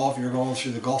Persian Gulf, you're going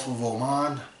through the Gulf of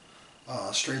Oman,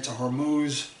 Straits of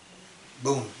Hormuz,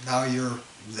 boom, now you're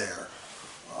there.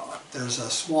 There's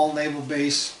a small naval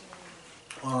base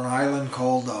on an island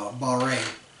called Bahrain,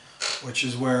 which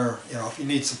is where, you know, if you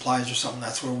need supplies or something,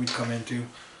 that's where we'd come into.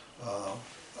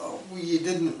 We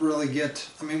didn't really get,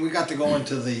 I mean, we got to go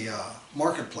into the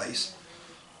marketplace,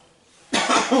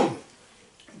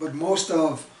 but most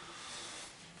of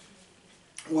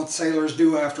what sailors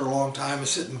do after a long time is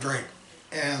sit and drink.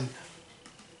 And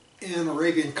in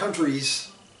Arabian countries,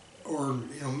 or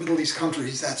you know, Middle East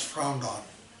countries, that's frowned on.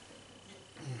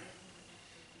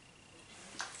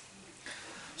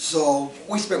 So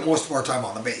we spent most of our time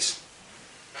on the base,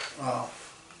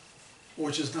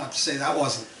 which is not to say that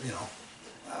wasn't, you know,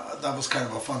 that was kind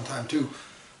of a fun time too.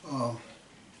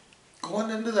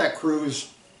 Going into that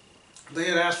cruise, they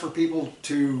had asked for people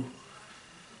to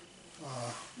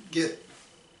get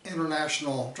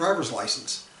international driver's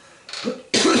license.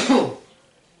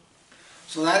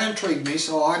 So that intrigued me,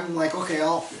 so I'm like, okay,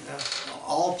 I'll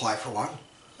apply for one.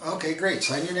 Okay, great,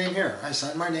 sign your name here. I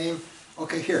signed my name,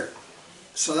 okay, here.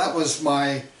 So that was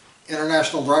my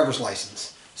international driver's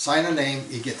license. Sign a name,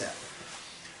 you get that.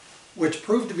 Which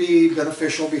proved to be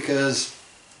beneficial because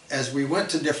as we went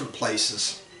to different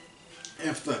places,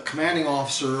 if the commanding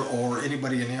officer or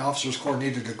anybody in the officers' corps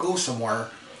needed to go somewhere,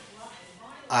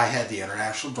 I had the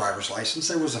international driver's license.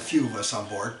 There was a few of us on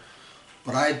board,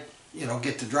 but I'd, you know,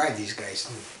 get to drive these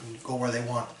guys and go where they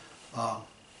want.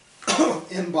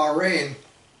 In Bahrain,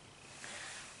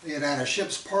 they had a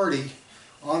ship's party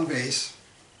on base,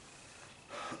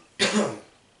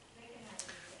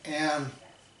 and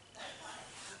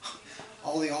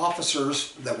all the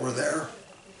officers that were there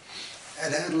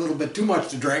had had a little bit too much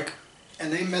to drink,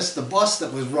 and they missed the bus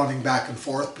that was running back and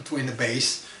forth between the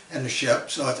base and the ship.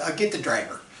 So I'll get the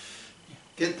driver.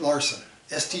 Get Larson.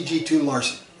 STG-2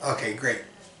 Larson. Okay, great.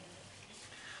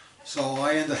 So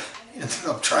I ended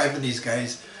up driving these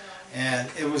guys, and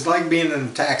it was like being in a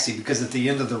taxi, because at the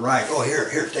end of the ride, oh,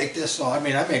 here, take this. So I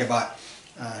mean, I made about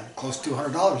close to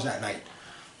 $200 that night.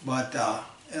 But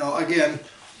you know, again,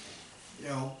 you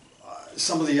know,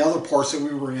 some of the other ports that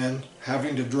we were in,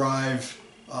 having to drive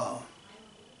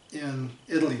in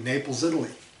Italy, Naples, Italy.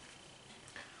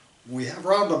 We have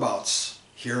roundabouts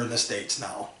here in the States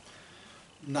now,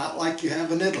 not like you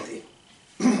have in Italy.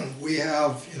 We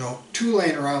have, you know,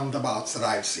 2-lane roundabouts that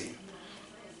I've seen.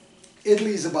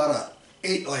 Italy's about a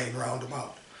 8-lane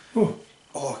roundabout. Ooh.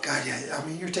 Oh God, yeah. I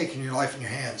mean, you're taking your life in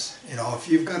your hands. You know, if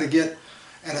you've got to get,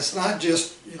 and it's not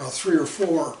just, you know, 3 or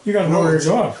 4. You got to know where you're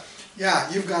going. Yeah,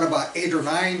 you've got about 8 or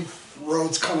 9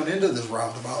 roads coming into this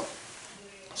roundabout.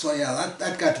 So yeah,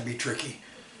 that got to be tricky.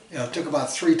 you know, it took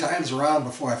about 3 times around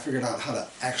before I figured out how to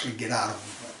actually get out of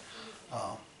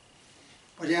them.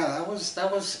 But yeah, that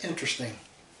was interesting.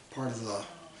 Part of the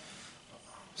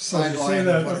So you say sideline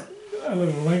that, of what. I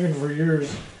lived in Lincoln for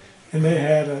years, and they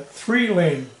had a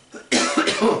 3-lane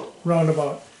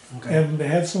roundabout, Okay. and they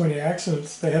had so many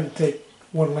accidents they had to take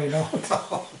 1 lane out.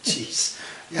 Oh, jeez.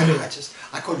 Yeah, mean-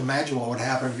 I couldn't imagine what would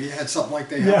happen if you had something like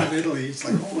they Yeah. have in Italy. It's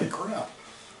like, holy crap.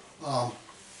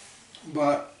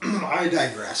 But I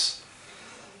digress.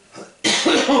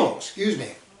 Excuse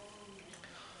me.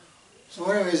 So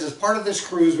anyways, as part of this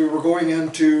cruise, we were going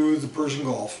into the Persian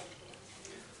Gulf.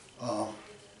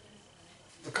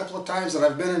 The couple of times that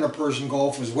I've been in the Persian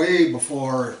Gulf was way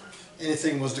before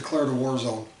anything was declared a war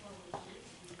zone.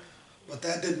 But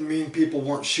that didn't mean people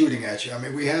weren't shooting at you. I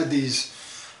mean, we had these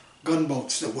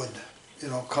gunboats that would, you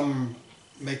know, come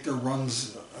make their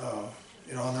runs,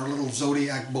 you know, on their little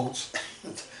Zodiac boats.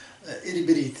 Itty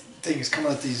bitty things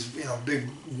coming at these, you know, big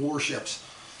warships.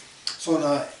 So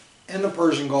in the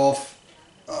Persian Gulf,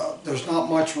 there's not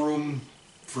much room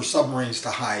for submarines to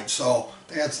hide, so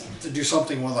they had to do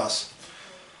something with us.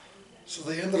 So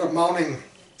they ended up mounting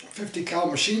 50 cal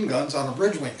machine guns on the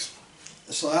bridge wings.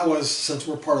 So that was, since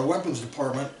we're part of weapons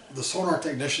department, the sonar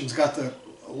technicians got to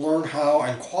learn how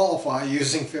and qualify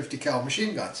using 50 cal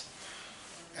machine guns.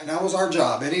 And that was our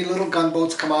job. Any little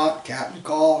gunboats come out, captain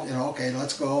call, you know, okay,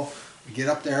 let's go. We get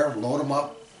up there, load them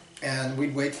up, and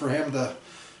we'd wait for him to,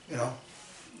 you know,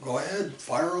 go ahead,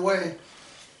 fire away.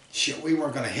 Shit, we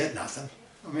weren't going to hit nothing.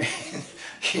 I mean,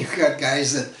 you got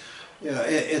guys that, you know,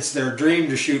 it's their dream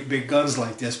to shoot big guns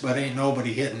like this, but ain't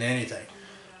nobody hitting anything.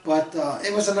 But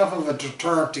it was enough of a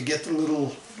deterrent to get the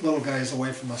little guys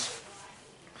away from us.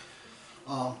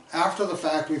 After the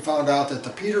fact, we found out that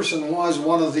the Peterson was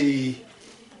one of the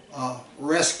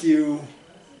rescue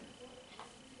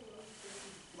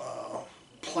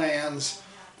plans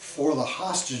for the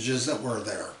hostages that were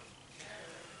there.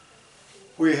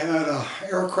 We had an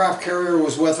aircraft carrier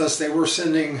was with us. They were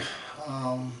sending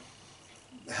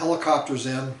helicopters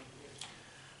in.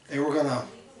 They were going to,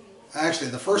 actually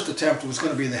the first attempt was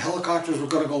going to be the helicopters were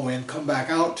going to go in, come back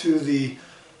out to the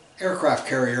aircraft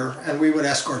carrier, and we would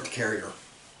escort the carrier.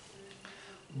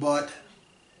 But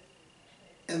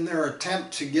in their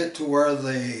attempt to get to where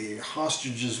the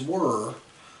hostages were,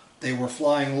 they were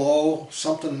flying low,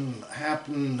 something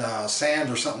happened, sand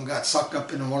or something got sucked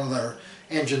up into one of their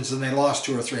engines and they lost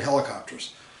 2 or 3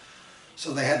 helicopters.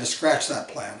 So they had to scratch that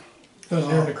plan. That was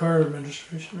during the Carter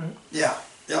administration, right? Yeah,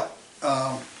 yep.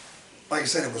 Like I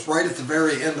said, it was right at the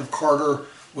very end of Carter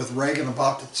with Reagan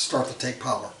about to start to take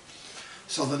power.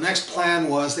 So the next plan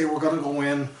was they were going to go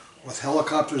in with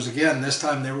helicopters again. This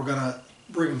time they were going to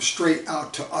bring them straight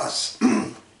out to us.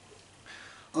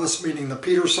 Us meaning the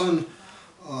Peterson.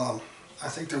 I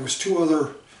think there was 2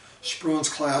 other Spruance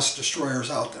class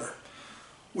destroyers out there.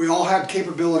 We all had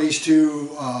capabilities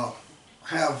to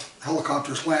have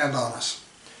helicopters land on us.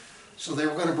 So they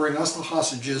were going to bring us the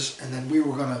hostages, and then we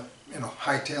were going to, you know,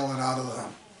 hightail it out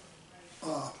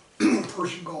of the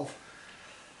Persian Gulf.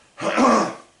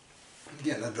 I'm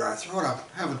getting a dry throat. I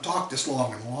haven't talked this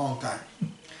long in a long time.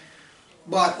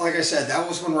 But like I said, that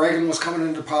was when Reagan was coming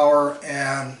into power,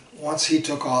 and once he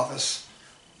took office,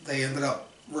 they ended up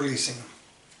releasing him.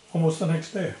 Almost the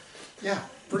next day. Yeah,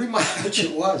 pretty much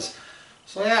it was.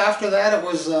 So yeah, after that it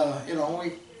was, you know,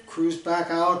 we cruised back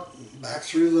out, back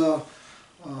through the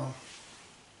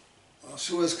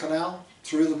Suez Canal,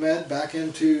 through the Med, back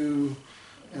into,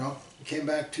 you know, came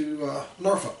back to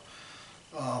Norfolk.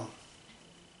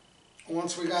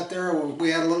 Once we got there, we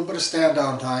had a little bit of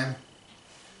stand-down time.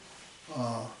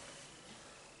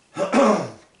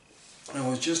 It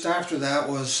was just after that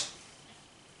was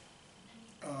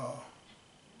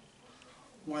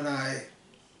when I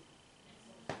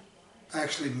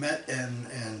actually met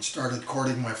and started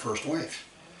courting my first wife.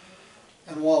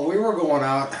 And while we were going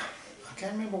out, I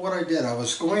can't remember what I did. I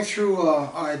was going through,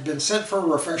 I'd been sent for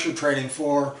refresher training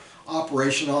for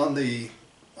operation on the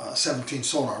 17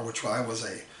 sonar, which I was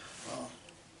a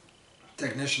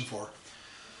technician for.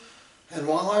 And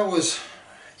while I was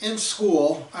in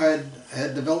school, I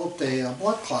had developed a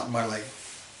blood clot in my leg.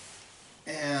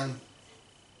 And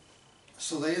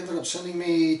so they ended up sending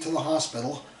me to the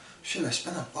hospital. Shit, I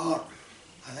spent about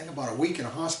a week in a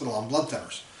hospital on blood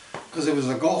thinners because it was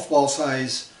a golf ball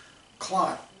size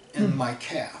clot in my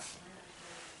calf.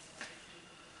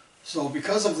 So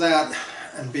because of that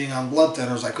and being on blood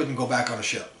thinners, I couldn't go back on a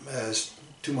ship. It was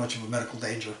too much of a medical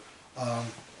danger. I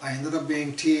ended up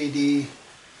being TAD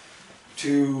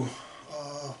to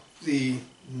the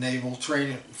Naval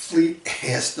Training Fleet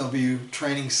ASW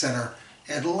Training Center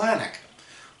at Atlantic,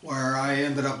 where I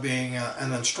ended up being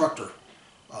an instructor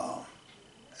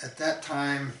At that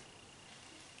time,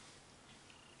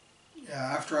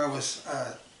 yeah, after I was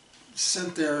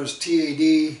sent there as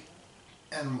TAD,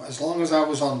 and as long as I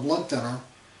was on blood thinner,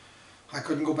 I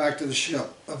couldn't go back to the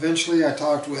ship. Eventually I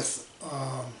talked with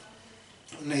a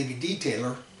Navy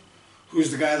detailer,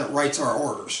 who's the guy that writes our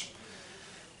orders.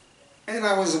 And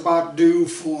I was about due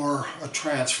for a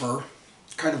transfer,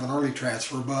 kind of an early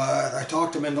transfer, but I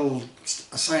talked him into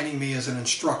assigning me as an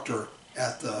instructor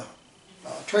at the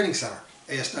training center,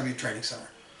 ASW Training Center,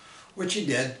 which he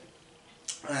did,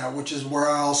 which is where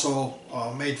I also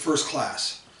made first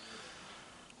class.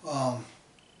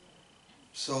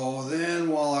 So then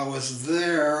while I was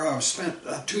there, I spent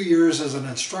 2 years as an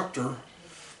instructor,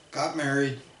 got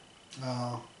married.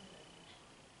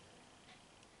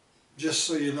 Just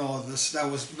so you know, that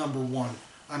was number 1.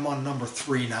 I'm on number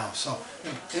 3 now, so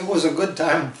it was a good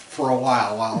time for a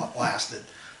while it lasted.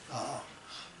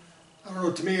 I don't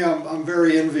know, to me, I'm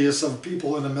very envious of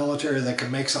people in the military that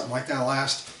can make something like that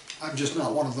last. I'm just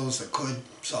not one of those that could,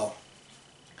 so.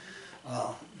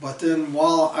 But then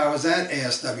while I was at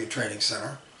ASW Training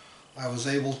Center, I was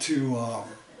able to,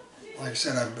 like I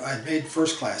said, I made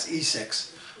first class,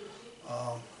 E6,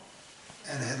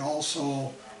 and had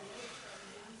also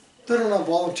done enough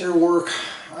volunteer work,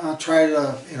 try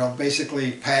to,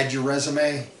 basically pad your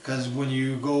resume, because when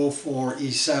you go for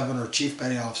E7 or Chief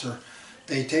Petty Officer,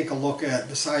 they take a look at,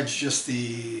 besides just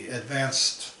the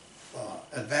advancement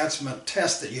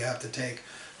test that you have to take,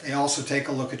 they also take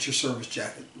a look at your service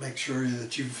jacket, make sure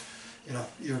that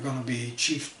you're going to be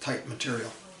chief type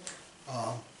material.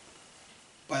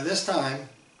 By this time,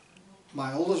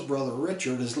 my oldest brother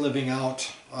Richard is living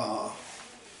out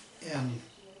in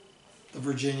the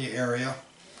Virginia area.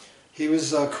 He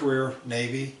was a career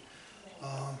Navy.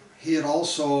 He had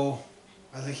also,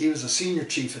 I think he was a senior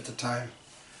chief at the time.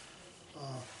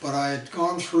 But I had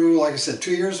gone through, like I said,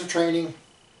 2 years of training,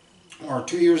 or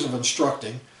 2 years of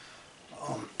instructing.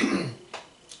 And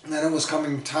then it was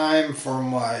coming time for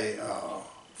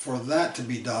for that to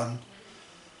be done.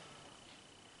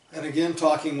 And again,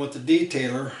 talking with the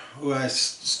detailer, who I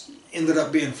ended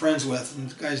up being friends with, and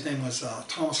the guy's name was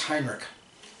Thomas Heinrich.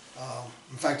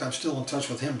 In fact, I'm still in touch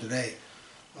with him today.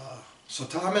 So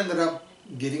Tom ended up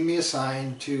getting me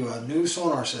assigned to a new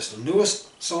sonar system, newest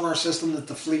sonar system that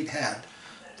the fleet had.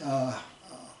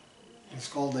 It's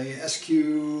called the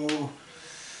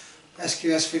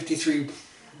SQS-53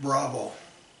 Bravo,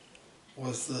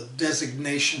 was the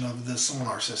designation of the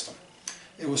sonar system.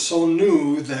 It was so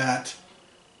new that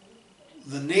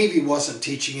the Navy wasn't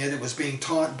teaching it. It was being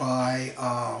taught by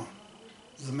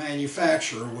the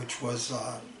manufacturer, which was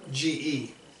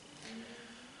GE.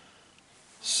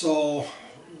 So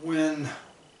when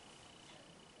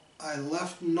I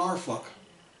left Norfolk,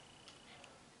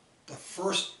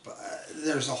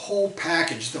 there's a whole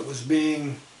package that was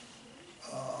being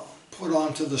put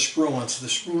onto the Spruance. The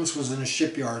Spruance was in the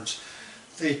shipyards.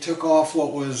 They took off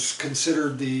what was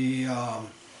considered the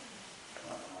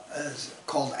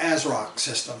called ASROC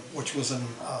system, which was an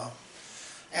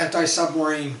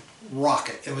anti-submarine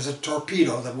rocket. It was a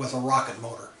torpedo with a rocket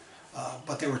motor.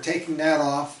 But they were taking that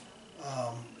off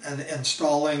and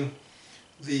installing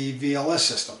the VLS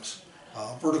systems,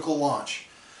 vertical launch,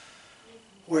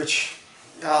 which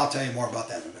I'll tell you more about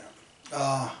that in a minute.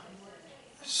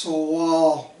 So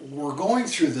while we're going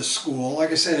through this school,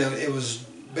 like I said, it was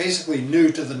basically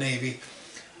new to the Navy.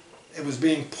 It was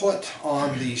being put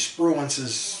on the Spruance,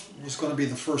 was going to be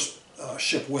the first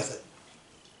ship with it.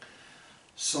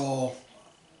 So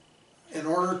in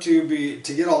order to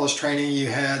get all this training, you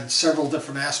had several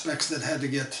different aspects that had to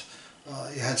get,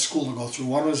 you had school to go through.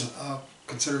 One was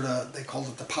considered they called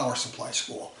it the power supply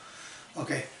school.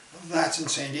 Okay, that's in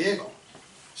San Diego.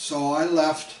 So I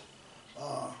left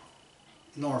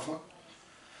Norfolk,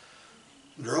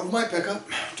 drove my pickup,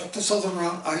 took the southern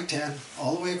route, I-10,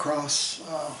 all the way across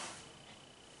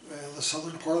the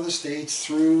southern part of the states,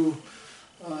 through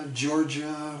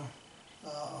Georgia,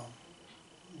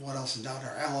 what else is down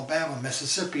there, Alabama,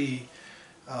 Mississippi,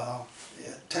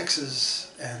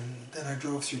 Texas, and then I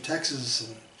drove through Texas,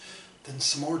 and then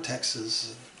some more Texas.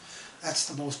 And that's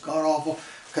the most god-awful,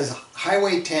 because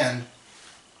Highway 10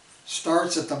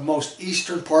 starts at the most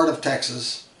eastern part of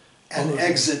Texas and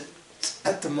exits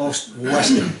at the most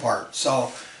western part.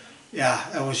 So, yeah,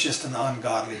 it was just an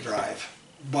ungodly drive.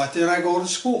 But then I go to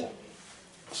school.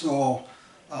 So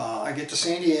I get to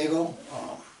San Diego.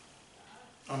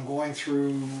 I'm going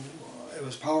through, it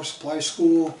was power supply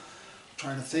school. I'm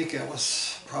trying to think, it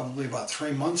was probably about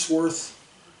 3 months worth.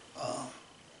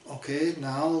 Okay,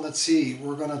 now let's see,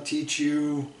 we're going to teach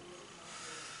you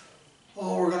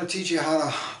how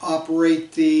to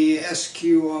operate the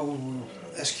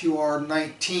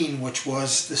SQR-19, which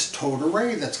was this towed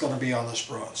array that's going to be on the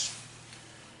Spruance.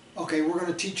 Okay, we're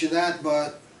going to teach you that,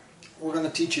 but we're going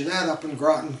to teach you that up in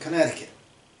Groton, Connecticut.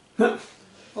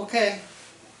 Okay,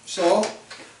 so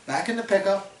back in the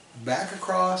pickup, back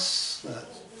across the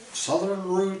southern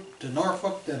route to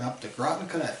Norfolk, then up to Groton,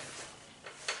 Connecticut.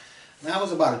 And that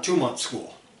was about a 2-month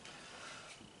school.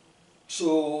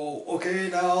 So, okay,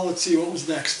 now let's see what was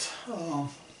next. I'm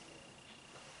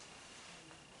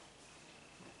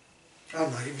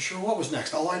not even sure what was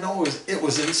next. All I know is it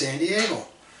was in San Diego.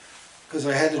 Because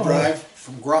I had to drive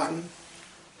from Groton,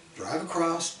 drive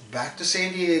across, back to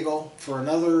San Diego for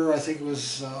another, I think it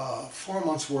was 4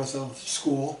 months worth of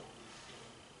school.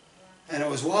 And it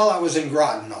was while I was in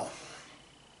Groton, though,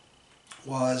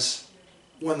 was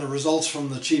when the results from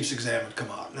the Chiefs exam had come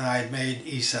out. And I had made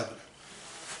E7.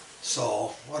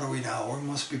 So, what are we now? We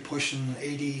must be pushing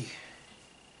 80,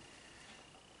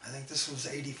 I think this was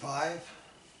 85.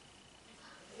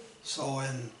 So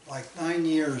in like 9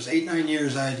 years, 8-9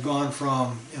 years, I had gone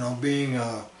from, you know, being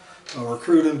a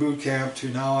recruit in boot camp to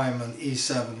now I'm an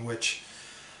E7, which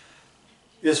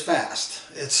is fast.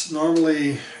 It's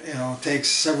normally, you know, takes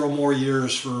several more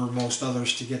years for most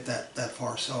others to get that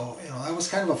far. So, you know, that was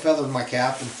kind of a feather in my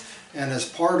cap. And as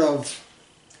part of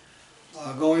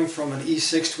going from an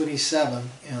E6 to an E7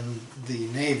 in the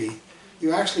Navy,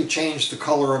 you actually change the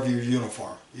color of your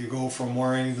uniform. You go from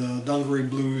wearing the dungaree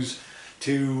blues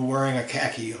to wearing a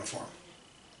khaki uniform.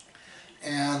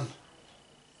 And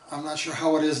I'm not sure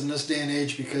how it is in this day and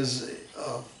age because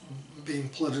of being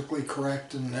politically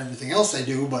correct and everything else they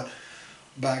do, but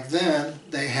back then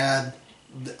they had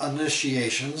the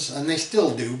initiations, and they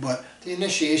still do, but the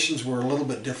initiations were a little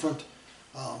bit different.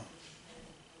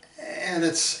 And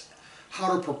it's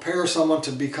how to prepare someone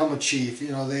to become a chief.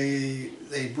 You know, they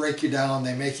break you down,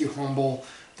 they make you humble,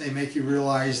 they make you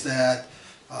realize that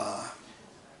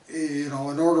you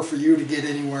know, in order for you to get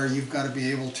anywhere, you've got to be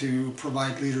able to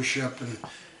provide leadership. And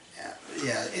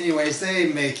yeah, anyways, they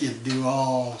make you do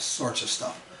all sorts of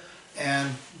stuff.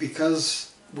 And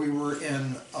because we were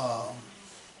in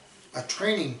a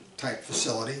training type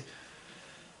facility,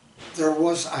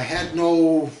 I had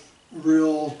no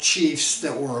real chiefs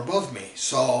that were above me.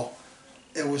 So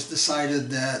it was decided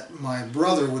that my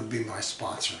brother would be my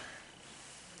sponsor.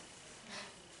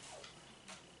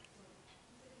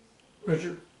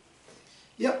 Richard?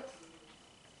 Yep.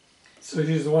 So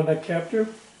he's the one that kept you?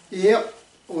 Yep.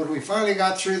 When we finally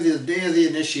got through the day of the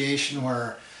initiation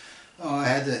where I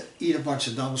had to eat a bunch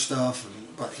of dumb stuff,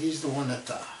 but he's the one that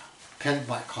pinned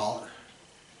my collar.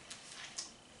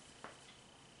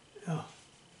 Yeah.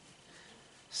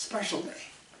 Special day.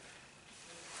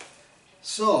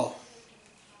 So,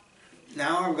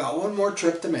 now I've got one more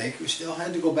trip to make. We still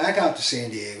had to go back out to San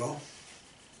Diego.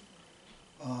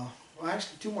 Well,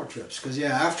 actually 2 more trips, because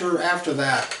yeah, after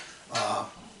that,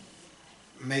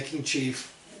 making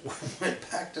chief, we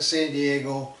went back to San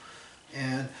Diego.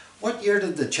 And what year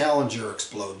did the Challenger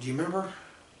explode? Do you remember?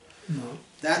 No.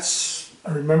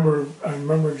 I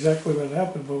remember exactly what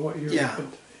happened, but what year? Yeah,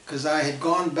 because I had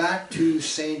gone back to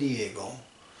San Diego,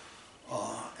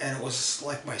 and it was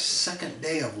like my second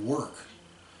day of work.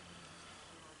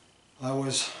 I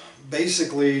was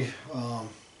basically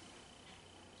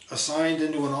assigned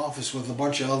into an office with a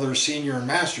bunch of other senior and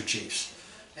master chiefs,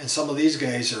 and some of these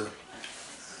guys are,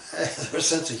 their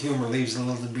sense of humor leaves a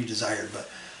little to be desired. But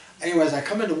anyways, I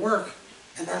come into work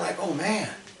and they're like, "Oh man,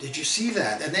 did you see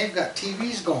that?" And they've got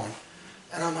TVs going,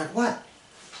 and I'm like, "What?"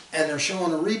 And they're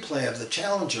showing a replay of the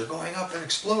Challenger going up and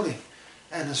exploding,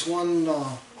 and this one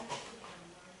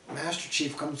master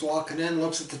chief comes walking in,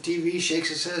 looks at the TV, shakes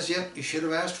and says, "Yep, you should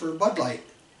have asked for a Bud Light."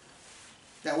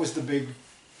 That was the big,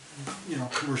 you know,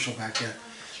 commercial back then.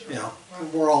 You know,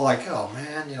 we're all like, "Oh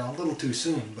man, you know, a little too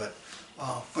soon." But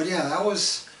yeah, that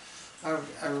was, I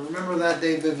remember that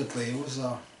day vividly. It was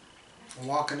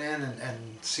walking in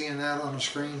and seeing that on the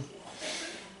screen.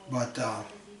 But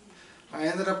I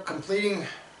ended up completing,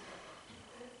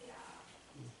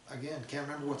 again, can't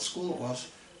remember what school it was,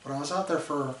 but I was out there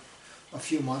for a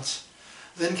few months.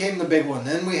 Then came the big one.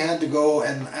 Then we had to go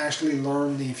and actually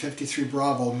learn the 53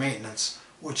 Bravo maintenance,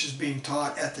 which is being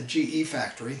taught at the GE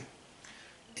factory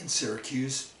in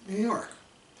Syracuse, New York.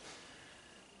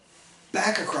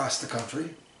 Back across the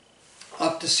country,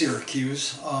 up to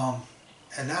Syracuse,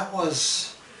 and that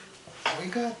was, we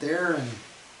got there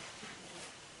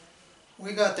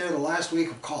the last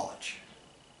week of college,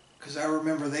 because I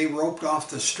remember they roped off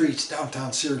the streets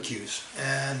downtown Syracuse,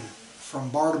 and from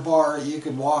bar to bar you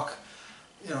could walk,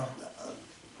 you know,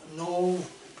 no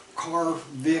car,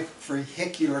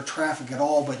 vehicular traffic at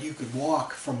all, but you could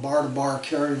walk from bar to bar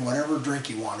carrying whatever drink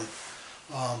you wanted.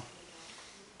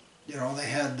 You know, they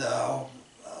had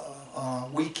on a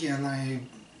weekend, I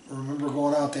remember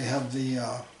going out, they have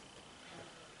the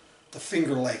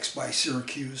Finger Lakes by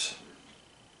Syracuse,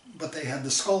 but they had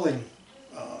the sculling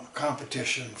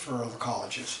competition for the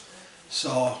colleges.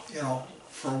 So, you know,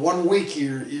 for 1 week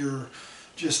you're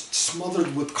just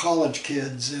smothered with college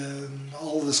kids and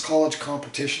all this college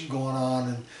competition going on,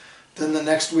 and then the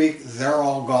next week they're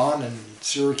all gone and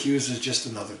Syracuse is just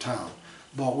another town.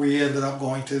 But we ended up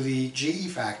going to the GE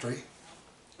factory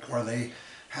where they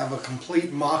have a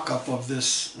complete mock-up of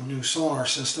this new sonar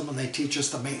system, and they teach us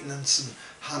the maintenance and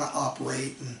how to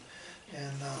operate,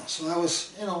 and so that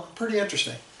was, you know, pretty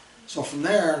interesting. So from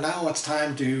there, now it's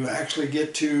time to actually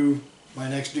get to my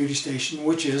next duty station,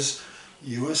 which is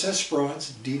USS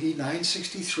Spruance, DD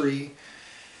 963,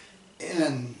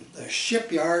 in the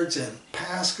shipyards in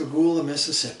Pascagoula,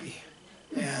 Mississippi.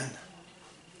 And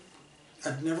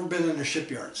I've never been in the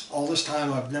shipyards. All this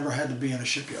time I've never had to be in a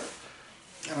shipyard.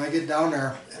 And I get down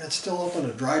there and it's still open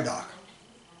to dry dock.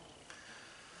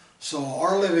 So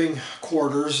our living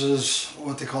quarters is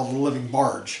what they call the living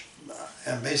barge.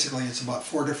 And basically it's about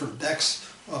 4 different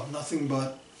decks of nothing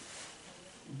but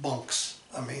bunks.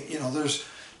 I mean, you know, there's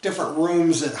different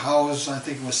rooms that house, I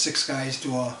think it was 6 guys to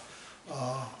a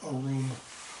room.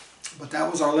 But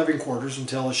that was our living quarters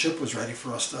until the ship was ready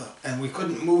for us to, and we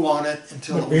couldn't move on it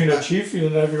until But it was being a back. chief, you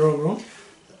didn't have your own room?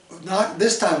 Not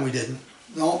this time we didn't.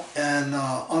 No, and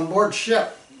on board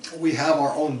ship we have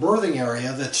our own berthing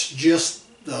area that's just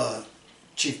the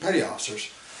chief petty officers.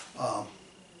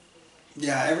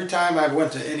 Yeah, every time I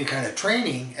went to any kind of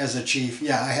training as a chief,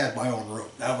 yeah, I had my own room.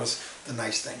 That was the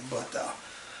nice thing. But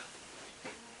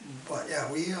yeah,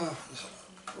 we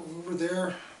were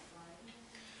there.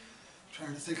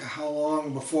 Trying to think of how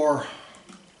long before.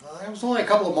 It was only a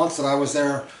couple of months that I was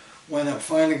there when it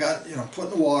finally got, you know, put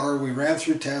in the water. We ran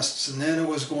through tests, and then it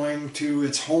was going to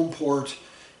its home port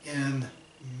in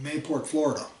Mayport,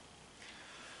 Florida.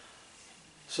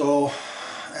 So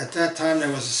at that time there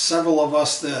was several of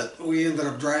us that we ended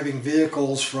up driving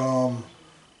vehicles from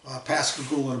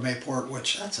Pascagoula to Mayport,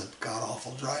 which that's a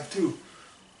god-awful drive too.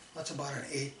 That's about an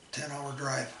 8-10 hour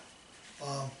drive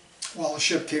while the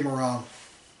ship came around.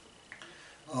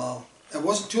 It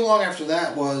wasn't too long after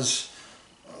that was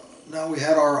now we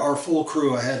had our full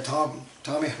crew. I had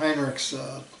Tommy Heinrichs,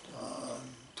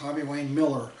 Tommy Wayne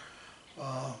Miller,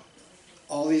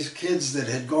 all these kids that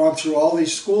had gone through all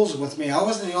these schools with me. I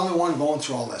wasn't the only one going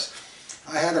through all this.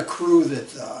 I had a crew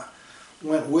that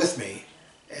went with me,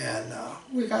 and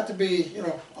we got to be, you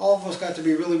know, all of us got to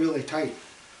be really, really tight.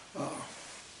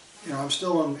 You know, I'm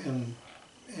still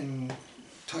in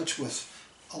touch with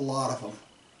a lot of them.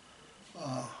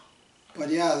 But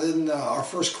yeah, then our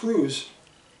first cruise,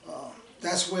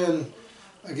 that's when,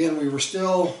 again, we were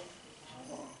still,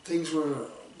 the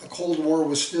Cold War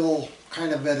was still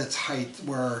kind of at its height,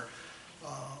 where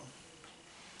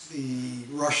the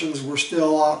Russians were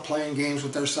still out playing games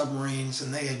with their submarines,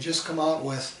 and they had just come out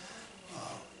with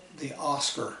the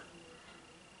Oscar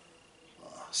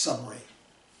submarine,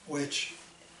 which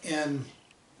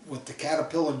with the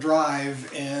Caterpillar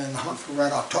drive in Hunt for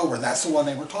Red October, that's the one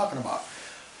they were talking about.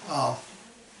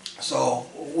 So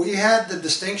we had the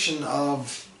distinction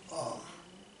of,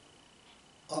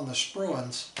 on the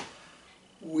Spruance,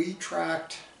 we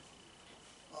tracked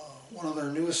one of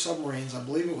their newest submarines, I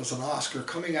believe it was an Oscar,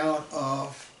 coming out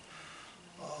of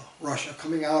Russia,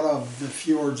 coming out of the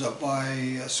fjords up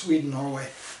by Sweden, Norway.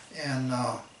 And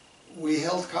we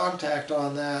held contact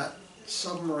on that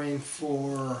submarine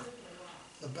for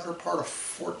the better part of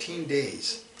 14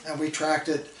 days. And we tracked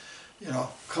it, you know,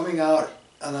 coming out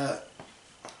on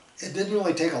it didn't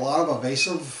really take a lot of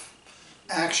evasive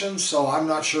action, so I'm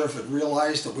not sure if it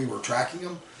realized that we were tracking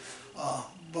them.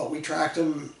 But we tracked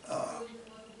them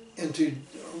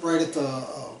right at the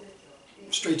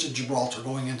Straits of Gibraltar,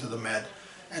 going into the Med,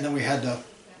 and then we had to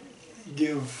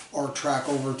give our track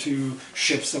over to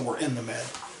ships that were in the Med.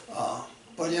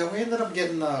 But yeah, we ended up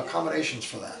getting accommodations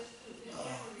for that.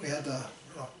 We had the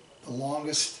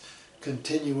longest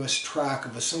continuous track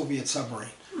of a Soviet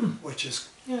submarine, which is,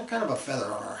 you know, kind of a feather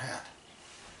on our hat.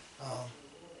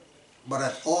 But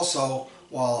it also,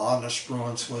 while on the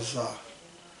Spruance, was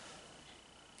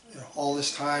you know, all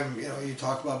this time, you know, you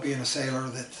talk about being a sailor,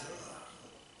 that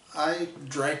I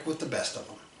drank with the best of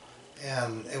them,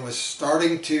 and it was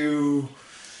starting to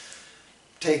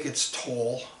take its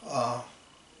toll.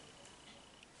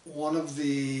 One of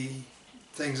the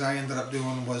things I ended up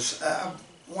doing was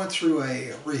went through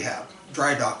a rehab.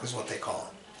 Dry dock is what they call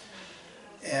it.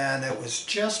 And it was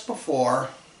just before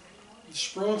the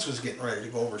Spruance was getting ready to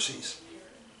go overseas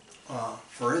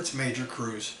for its major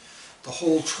cruise. the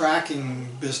whole tracking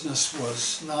business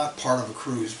was not part of a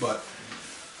cruise, but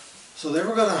so they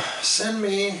were going to send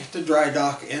me to dry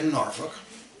dock in Norfolk,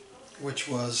 which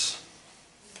was,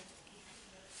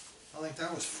 I think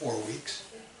that was 4 weeks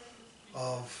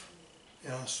of, you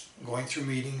know, going through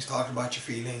meetings, talking about your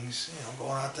feelings, you know,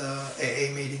 going out to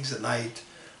AA meetings at night.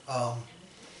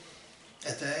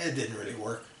 It didn't really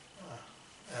work.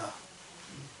 Yeah.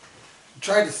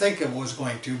 Tried to think it was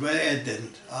going to, but it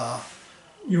didn't.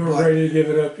 You weren't ready to give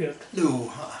it up yet?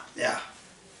 No, yeah,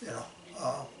 you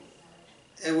know,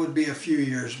 it would be a few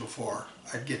years before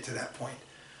I'd get to that point.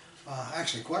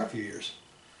 Actually, quite a few years.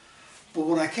 But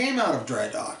when I came out of dry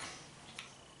dock,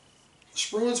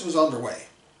 Spruance was underway,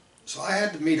 so I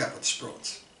had to meet up with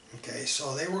Spruance. Okay,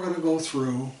 so they were going to go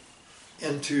through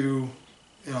into,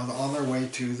 you know, on their way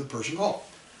to the Persian Gulf.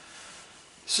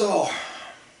 So,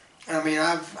 I mean,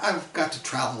 I've got to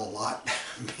travel a lot,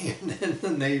 being in the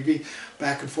Navy,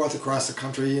 back and forth across the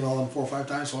country, you know, them 4 or 5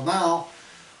 times. Well, now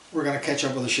we're going to catch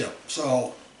up with the ship.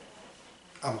 So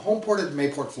I'm home ported in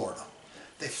Mayport, Florida.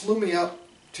 They flew me up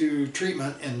to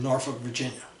treatment in Norfolk,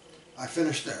 Virginia. I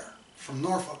finished there. From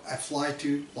Norfolk, I fly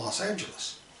to Los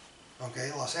Angeles.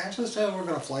 Okay, Los Angeles, then we're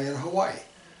going to fly into Hawaii.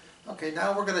 Okay,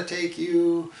 now we're going to take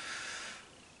you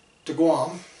to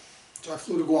Guam. So I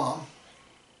flew to Guam.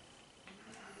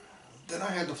 Then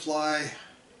I had to fly,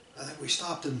 I think we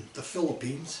stopped in the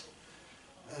Philippines,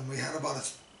 and we had about a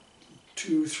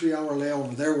 2-3 hour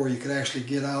layover there where you could actually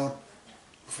get out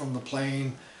from the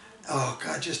plane. Oh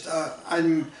God, just,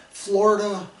 I'm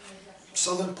Florida,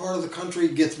 southern part of the country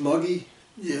gets muggy.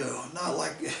 Yeah, not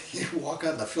like you walk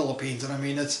out in the Philippines, and I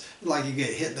mean, it's like you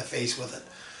get hit in the face with it.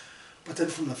 But then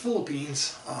from the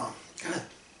Philippines, God,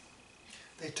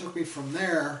 they took me from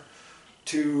there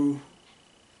to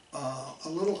a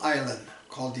little island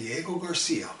called Diego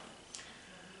Garcia.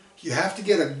 You have to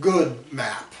get a good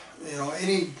map. You know,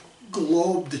 any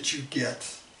globe that you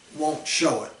get won't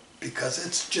show it because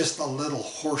it's just a little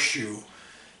horseshoe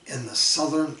in the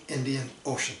southern Indian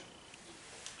Ocean.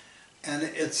 And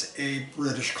it's a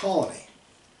British colony.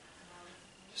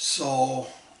 So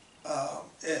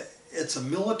it's a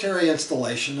military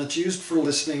installation that's used for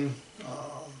listening.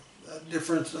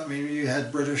 Different, I mean, you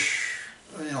had British,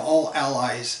 you know, all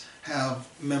allies have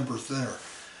members there.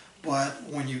 But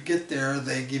when you get there,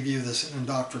 they give you this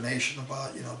indoctrination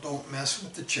about, you know, don't mess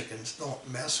with the chickens,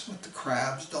 don't mess with the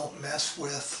crabs, don't mess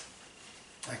with,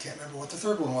 I can't remember what the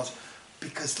third one was,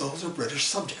 because those are British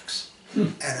subjects.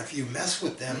 And if you mess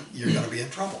with them, you're going to be in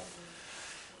trouble.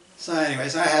 So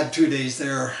anyways, I had 2 days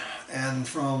there, and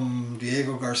from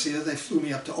Diego Garcia, they flew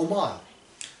me up to Oman.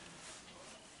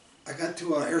 I got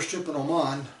to an airstrip in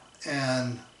Oman,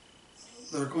 and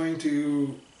they're going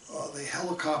to, they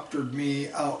helicoptered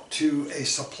me out to a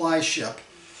supply ship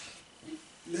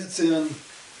that's in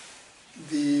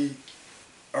the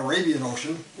Arabian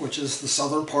Ocean, which is the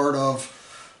southern part of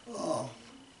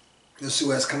the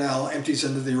Suez Canal, empties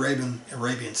into the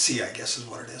Arabian Sea, I guess is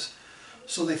what it is.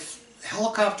 So they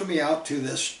helicopter me out to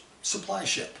this supply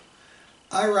ship.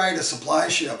 I ride a supply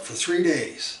ship for 3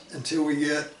 days until we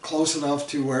get close enough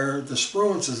to where the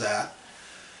Spruance is at.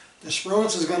 The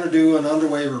Spruance is going to do an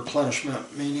underway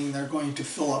replenishment, meaning they're going to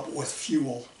fill up with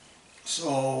fuel.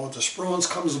 So the Spruance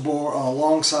comes aboard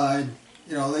alongside,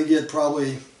 you know, they get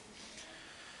probably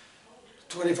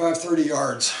 25-30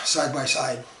 yards side by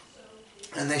side.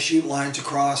 And they shoot lines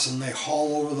across and they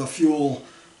haul over the fuel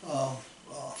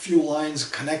lines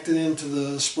connected into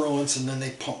the Spruance, and then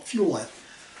they pump fuel in.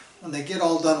 When they get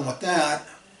all done with that,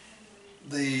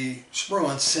 the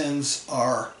Spruance sends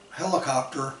our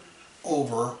helicopter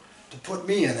over to put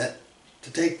me in it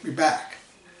to take me back.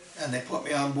 And they put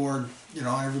me on board, you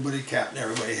know, everybody, captain,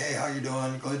 everybody, hey, how you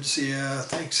doing? Glad to see you.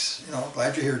 Thanks, you know,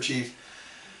 glad you're here, Chief.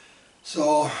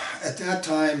 So at that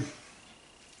time,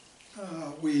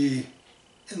 we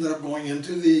ended up going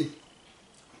into the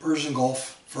Persian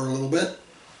Gulf for a little bit.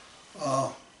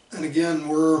 And again,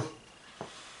 we're,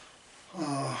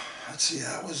 let's see,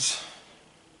 that was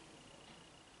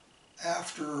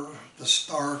after the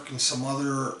Stark and some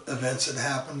other events had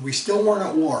happened. We still weren't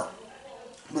at war,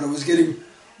 but it was getting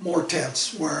more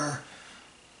tense, where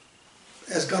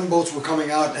as gunboats were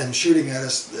coming out and shooting at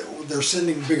us, they're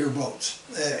sending bigger boats.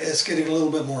 It's getting a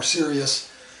little bit more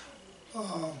serious.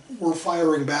 We're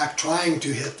firing back, trying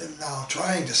to hit them now,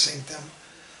 trying to sink them.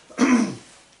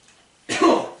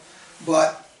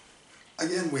 But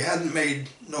again, we hadn't made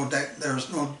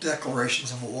there's no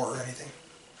declarations of war or anything.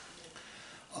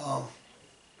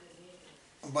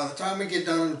 By the time we get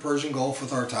done in the Persian Gulf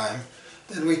with our time,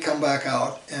 then we come back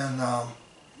out and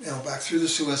you know, back through the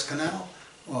Suez Canal.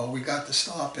 Well, we got to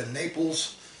stop in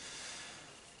Naples,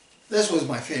 This was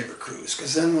my favorite cruise,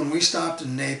 because then when we stopped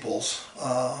in Naples,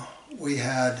 we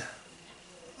had,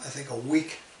 I think, a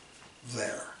week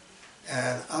there.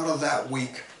 And out of that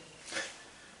week,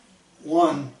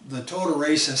 one, the total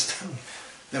array system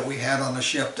that we had on the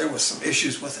ship, there was some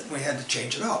issues with it, and we had to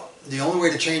change it out. The only way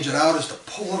to change it out is to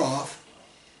pull it off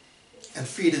and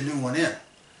feed a new one in.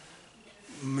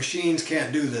 Machines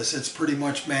can't do this. It's pretty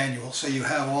much manual, so you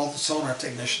have all the sonar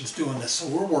technicians doing this. So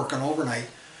we're working overnight,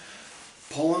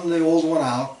 pulling the old one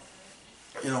out,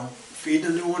 feeding a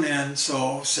new one in.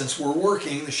 So since we're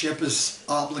working, the ship is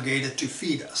obligated to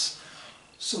feed us.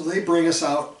 So they bring us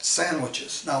out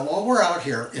sandwiches. Now while we're out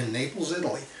here in Naples,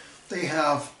 Italy, they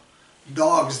have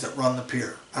dogs that run the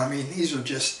pier. I mean, these are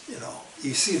just,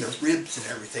 you see the ribs and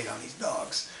everything on these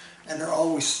dogs. And they're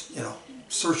always,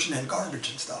 searching in garbage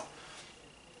and stuff.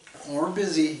 We're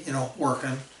busy,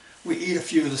 working. We eat a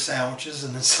few of the sandwiches,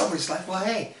 and then somebody's like, well,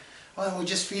 hey, why don't we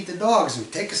just feed the dogs? We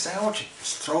take a sandwich and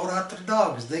just throw it out to the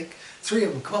dogs. Three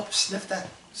of them come up, sniffed that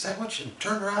sandwich, and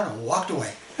turned around and walked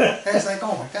away. And it's like,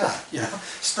 oh my God,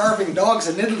 starving dogs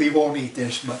in Italy won't eat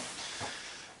this.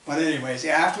 But anyways,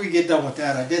 yeah, after we get done with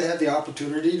that, I did have the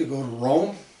opportunity to go to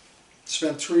Rome.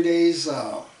 Spent 3 days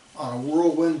on a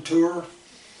whirlwind tour.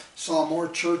 Saw more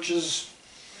churches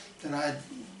than I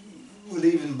would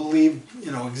even believe,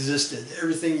 existed.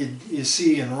 Everything you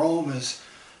see in Rome is,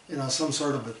 some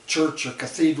sort of a church or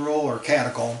cathedral or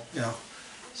catacomb,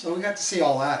 So we got to see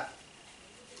all that.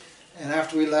 And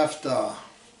after we left,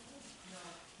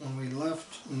 when we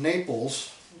left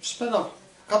Naples, spent a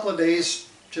couple of days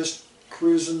just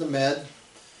cruising the Med.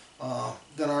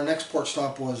 Then our next port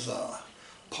stop was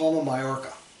Palma,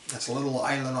 Mallorca. That's a little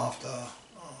island off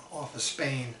of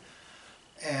Spain.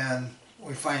 And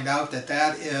we find out that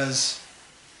that's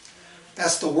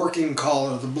the working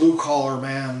collar, the blue collar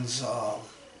man's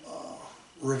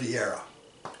Riviera.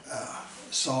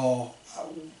 So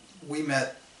we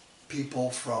met people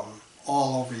from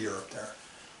all over Europe there.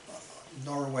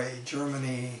 Norway,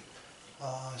 Germany,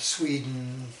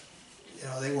 Sweden,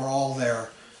 they were all there.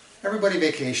 Everybody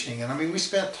vacationing. And I mean, we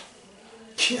spent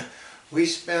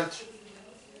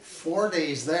 4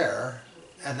 days there.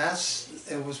 And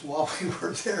it was while we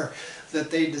were there that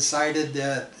they decided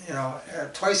that,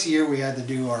 twice a year we had to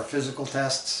do our physical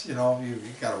tests. You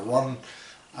got to run,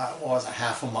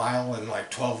 half a mile in like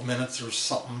 12 minutes or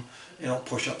something,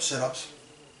 push-ups, sit-ups.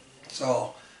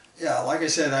 So, yeah, like I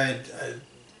said, I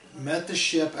met the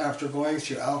ship after going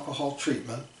through alcohol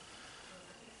treatment.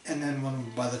 And then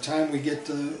by the time we get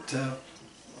to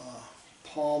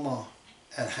Palma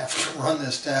and have to run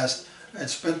this test,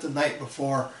 I'd spent the night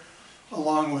before,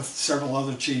 along with several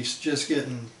other chiefs, just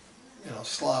getting,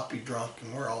 sloppy drunk,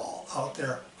 and we're all out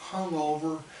there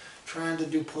hungover, trying to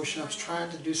do push-ups, trying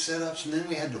to do sit-ups, and then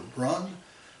we had to run.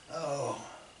 Oh,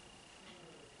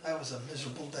 that was a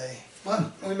miserable day,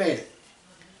 but we made it.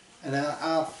 And then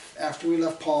after we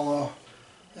left Palma,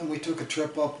 then we took a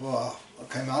trip up,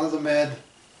 came out of the Med,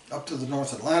 up to the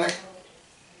North Atlantic,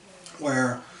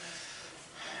 where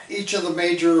each of the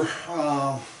major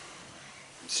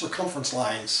circumference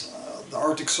lines, the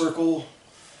Arctic Circle,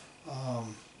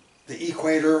 the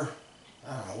equator,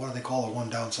 I don't know, what do they call the one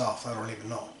down south? I don't even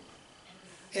know.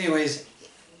 Anyways,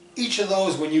 each of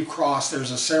those, when you cross,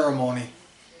 there's a ceremony.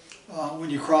 When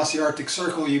you cross the Arctic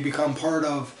Circle, you become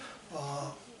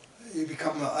you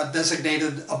become a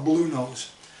designated blue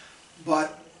nose.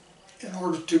 But in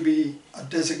order to be a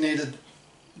designated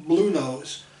blue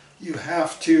nose, you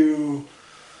have to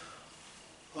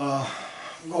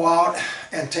go out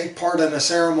and take part in a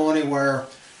ceremony where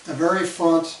the very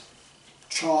front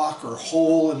chalk or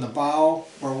hole in the bow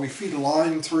where we feed a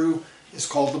line through is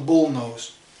called the bull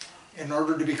nose. In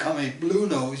order to become a blue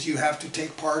nose, you have to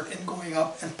take part in going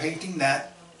up and painting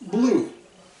that blue.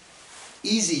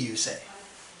 Easy, you say,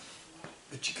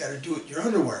 but you got to do it in your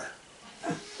underwear.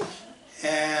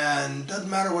 And doesn't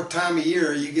matter what time of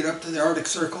year you get up to the Arctic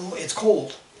Circle, it's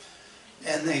cold,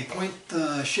 and they point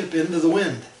the ship into the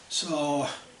wind. So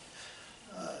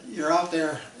you're out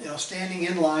there, standing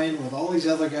in line with all these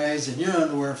other guys in your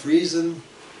underwear, freezing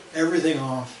everything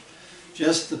off,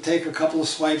 just to take a couple of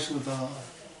swipes with a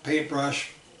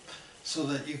paintbrush so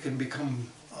that you can become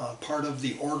part of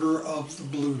the Order of the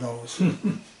Blue Nose.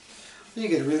 You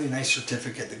get a really nice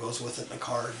certificate that goes with it, and a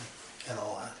card and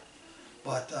all that.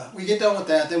 But we get done with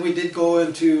that. Then we did go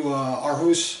into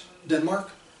Aarhus,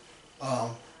 Denmark.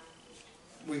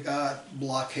 We got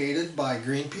blockaded by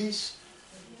Greenpeace.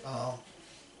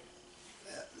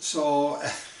 So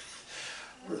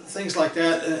things like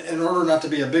that, in order not to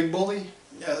be a big bully,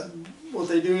 what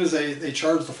they do is they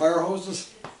charge the fire hoses,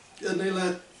 and they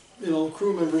let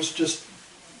crew members just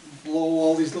blow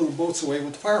all these little boats away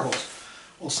with the fire hose.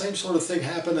 Well, same sort of thing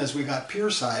happened as we got pier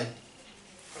side.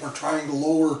 We're trying to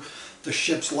lower the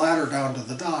ship's ladder down to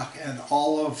the dock, and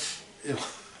all of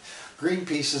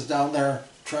Greenpeace is down there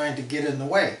trying to get in the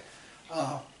way.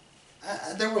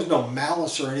 There was no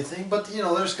malice or anything, but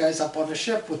there's guys up on the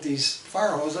ship with these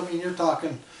fire hoses. I mean, you're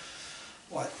talking,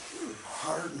 what,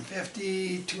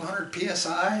 150, 200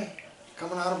 PSI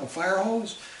coming out of a fire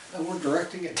hose, and we're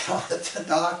directing it down at the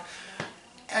dock.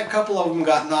 A couple of them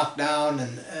got knocked down,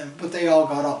 but they all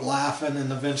got up laughing,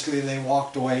 and eventually they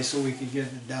walked away so we could get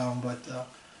it down. But that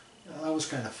was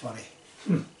kind of funny.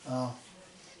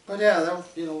 But yeah,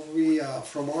 we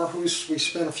from Aarhus, we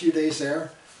spent a few days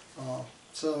there.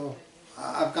 So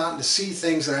I've gotten to see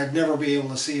things that I'd never be able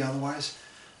to see otherwise.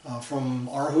 From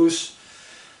Aarhus,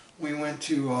 we went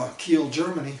to Kiel,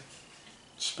 Germany,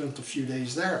 spent a few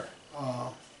days there.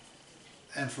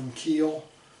 And from Kiel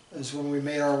is when we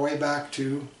made our way back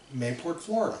to Mayport,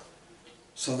 Florida.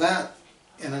 So that,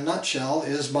 in a nutshell,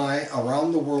 is my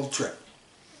around the world trip.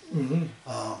 Mm-hmm.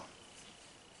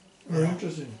 Very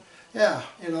interesting. Yeah,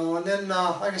 and then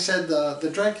like I said, the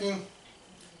drinking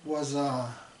was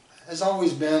had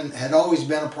always been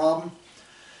a problem.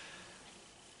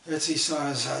 Let's see, so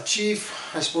as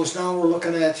chief, I suppose now we're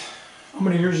looking at. How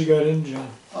many years you got in, John?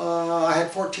 I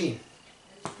had 14.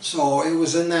 So it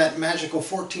was in that magical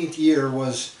 14th year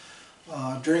was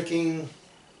drinking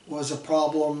was a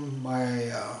problem.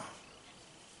 My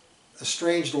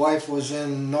estranged wife was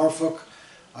in Norfolk.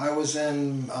 I was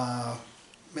in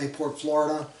Mayport,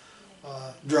 Florida.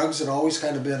 Drugs had always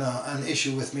kind of been an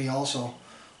issue with me also.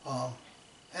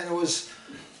 And it was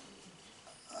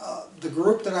the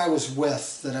group that I was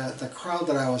with, the crowd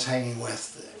that I was hanging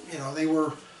with, they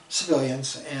were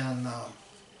civilians, and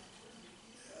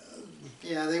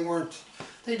yeah,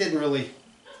 they didn't really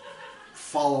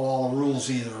follow all the rules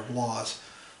either, of laws.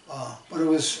 But it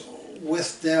was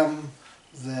with them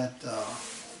that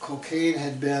cocaine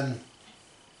had been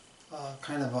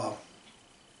kind of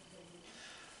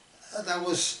that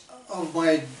was of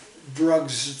my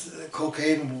drugs.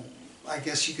 Cocaine, I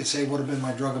guess you could say, would have been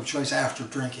my drug of choice after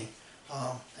drinking.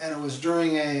 And it was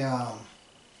during a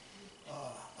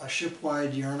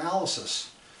shipwide urinalysis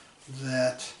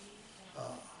that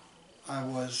I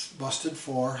was busted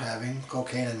for having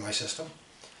cocaine in my system,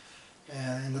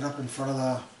 and ended up in front of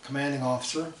the commanding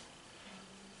officer.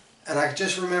 And I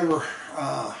just remember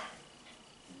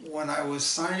when I was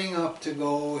signing up to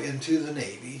go into the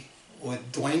Navy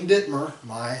with Dwayne Dittmer,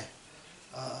 my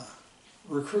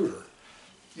recruiter.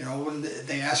 When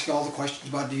they ask you all the questions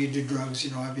about, do you do drugs,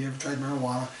 have you ever tried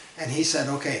marijuana? And he said,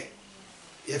 okay,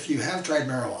 if you have tried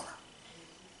marijuana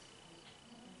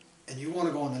and you want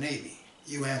to go in the Navy,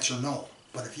 you answer no.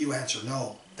 But if you answer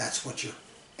no, that's what your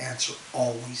answer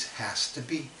always has to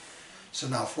be. So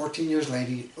now 14 years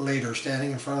later,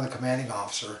 standing in front of the commanding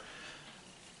officer,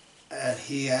 and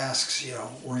he asks,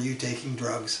 were you taking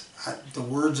drugs? The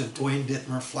words of Dwayne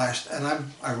Dittmer flashed, and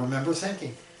I remember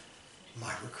thinking,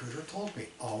 my recruiter told me,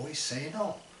 always say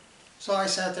no. So I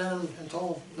sat there and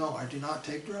told, no, I do not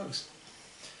take drugs.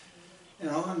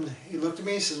 And he looked at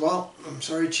me and says, well, I'm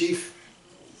sorry, Chief.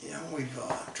 We've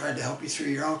tried to help you through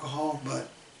your alcohol, but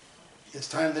it's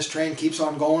time this train keeps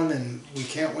on going, and we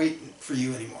can't wait for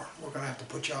you anymore. We're going to have to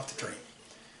put you off the train.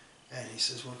 And he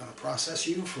says, we're going to process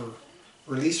you for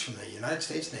release from the United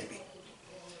States Navy.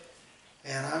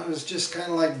 And I was just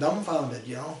kind of like dumbfounded,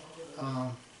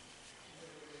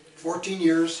 14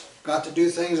 years, got to do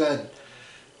things I'd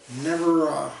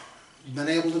never been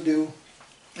able to do.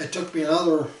 It took me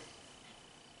another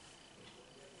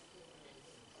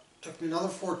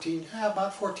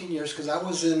about 14 years, because I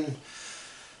was in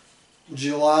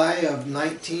July of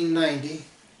 1990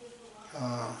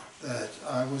 that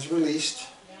I was released.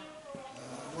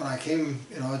 When I came,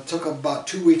 it took about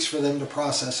 2 weeks for them to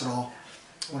process it all.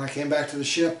 When I came back to the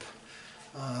ship,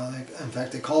 in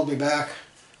fact, they called me back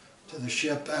to the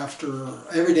ship after,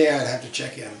 every day I'd have to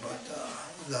check in,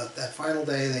 but that final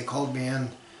day they called me in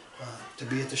to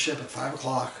be at the ship at 5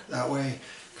 o'clock. That way,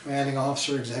 commanding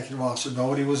officer, executive officer,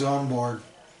 nobody was on board.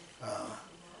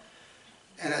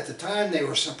 And at the time they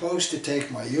were supposed to take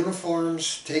my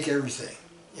uniforms, take everything,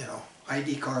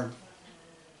 ID card.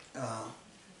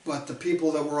 But the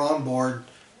people that were on board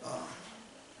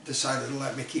decided to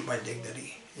let me keep my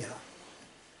dignity,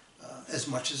 as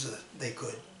much as they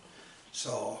could.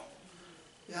 So,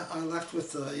 yeah, I left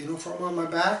with the uniform on my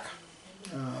back.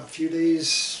 A few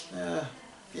days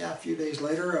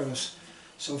later, I was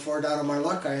so far down on my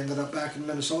luck, I ended up back in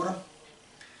Minnesota.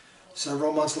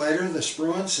 Several months later, the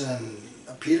Spruance and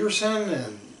Peterson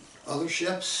and other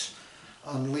ships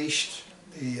unleashed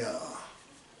the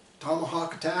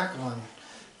tomahawk attack on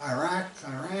Iran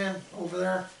over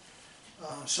there.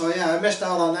 So yeah, I missed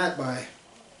out on that by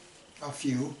a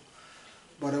few,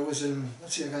 but it was in,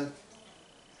 let's see,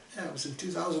 it was in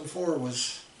 2004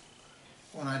 was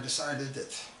when I decided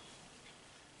that,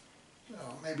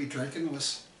 maybe drinking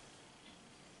was,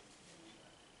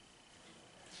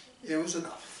 it was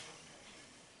enough.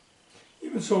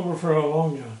 You've been sober for how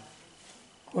long, John?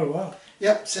 Quite a while.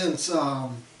 Yep, since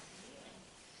August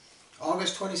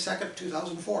 22nd,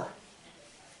 2004.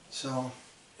 So.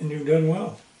 And you've done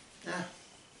well. Yeah.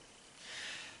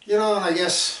 And I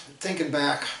guess thinking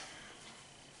back,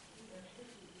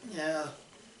 yeah,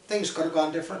 things could have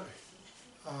gone different.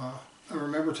 I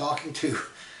remember talking to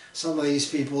some of these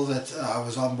people that I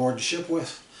was on board the ship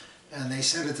with, and they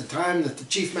said at the time that the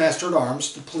Chief Master at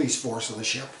Arms, the police force of the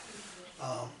ship,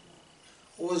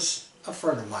 was a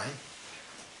friend of mine.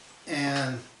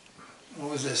 And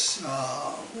what was this?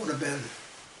 Would have been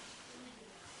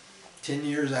 10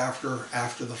 years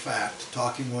after the fact,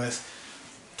 talking with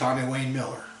Tommy Wayne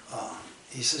Miller.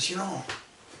 He says,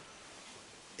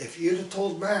 if you'd have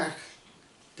told Mac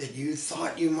that you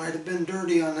thought you might have been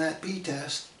dirty on that B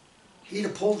test, he'd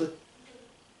have pulled it.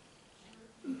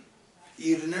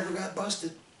 You'd have never got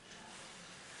busted.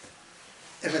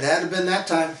 If it had been that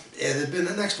time, it had been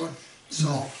the next one.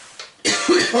 So.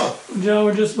 John,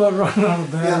 we're just about running out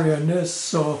of battery on this,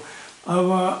 so I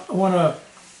want to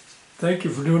thank you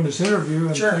for doing this interview,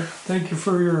 and sure. Thank you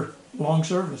for your long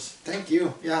service. Thank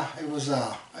you. Yeah, it was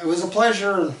a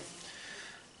pleasure, and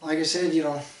like I said,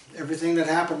 everything that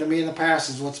happened to me in the past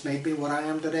is what's made me what I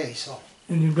am today. So.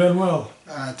 And you've done well.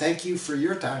 Thank you for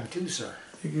your time too, sir.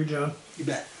 Thank you, John. You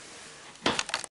bet.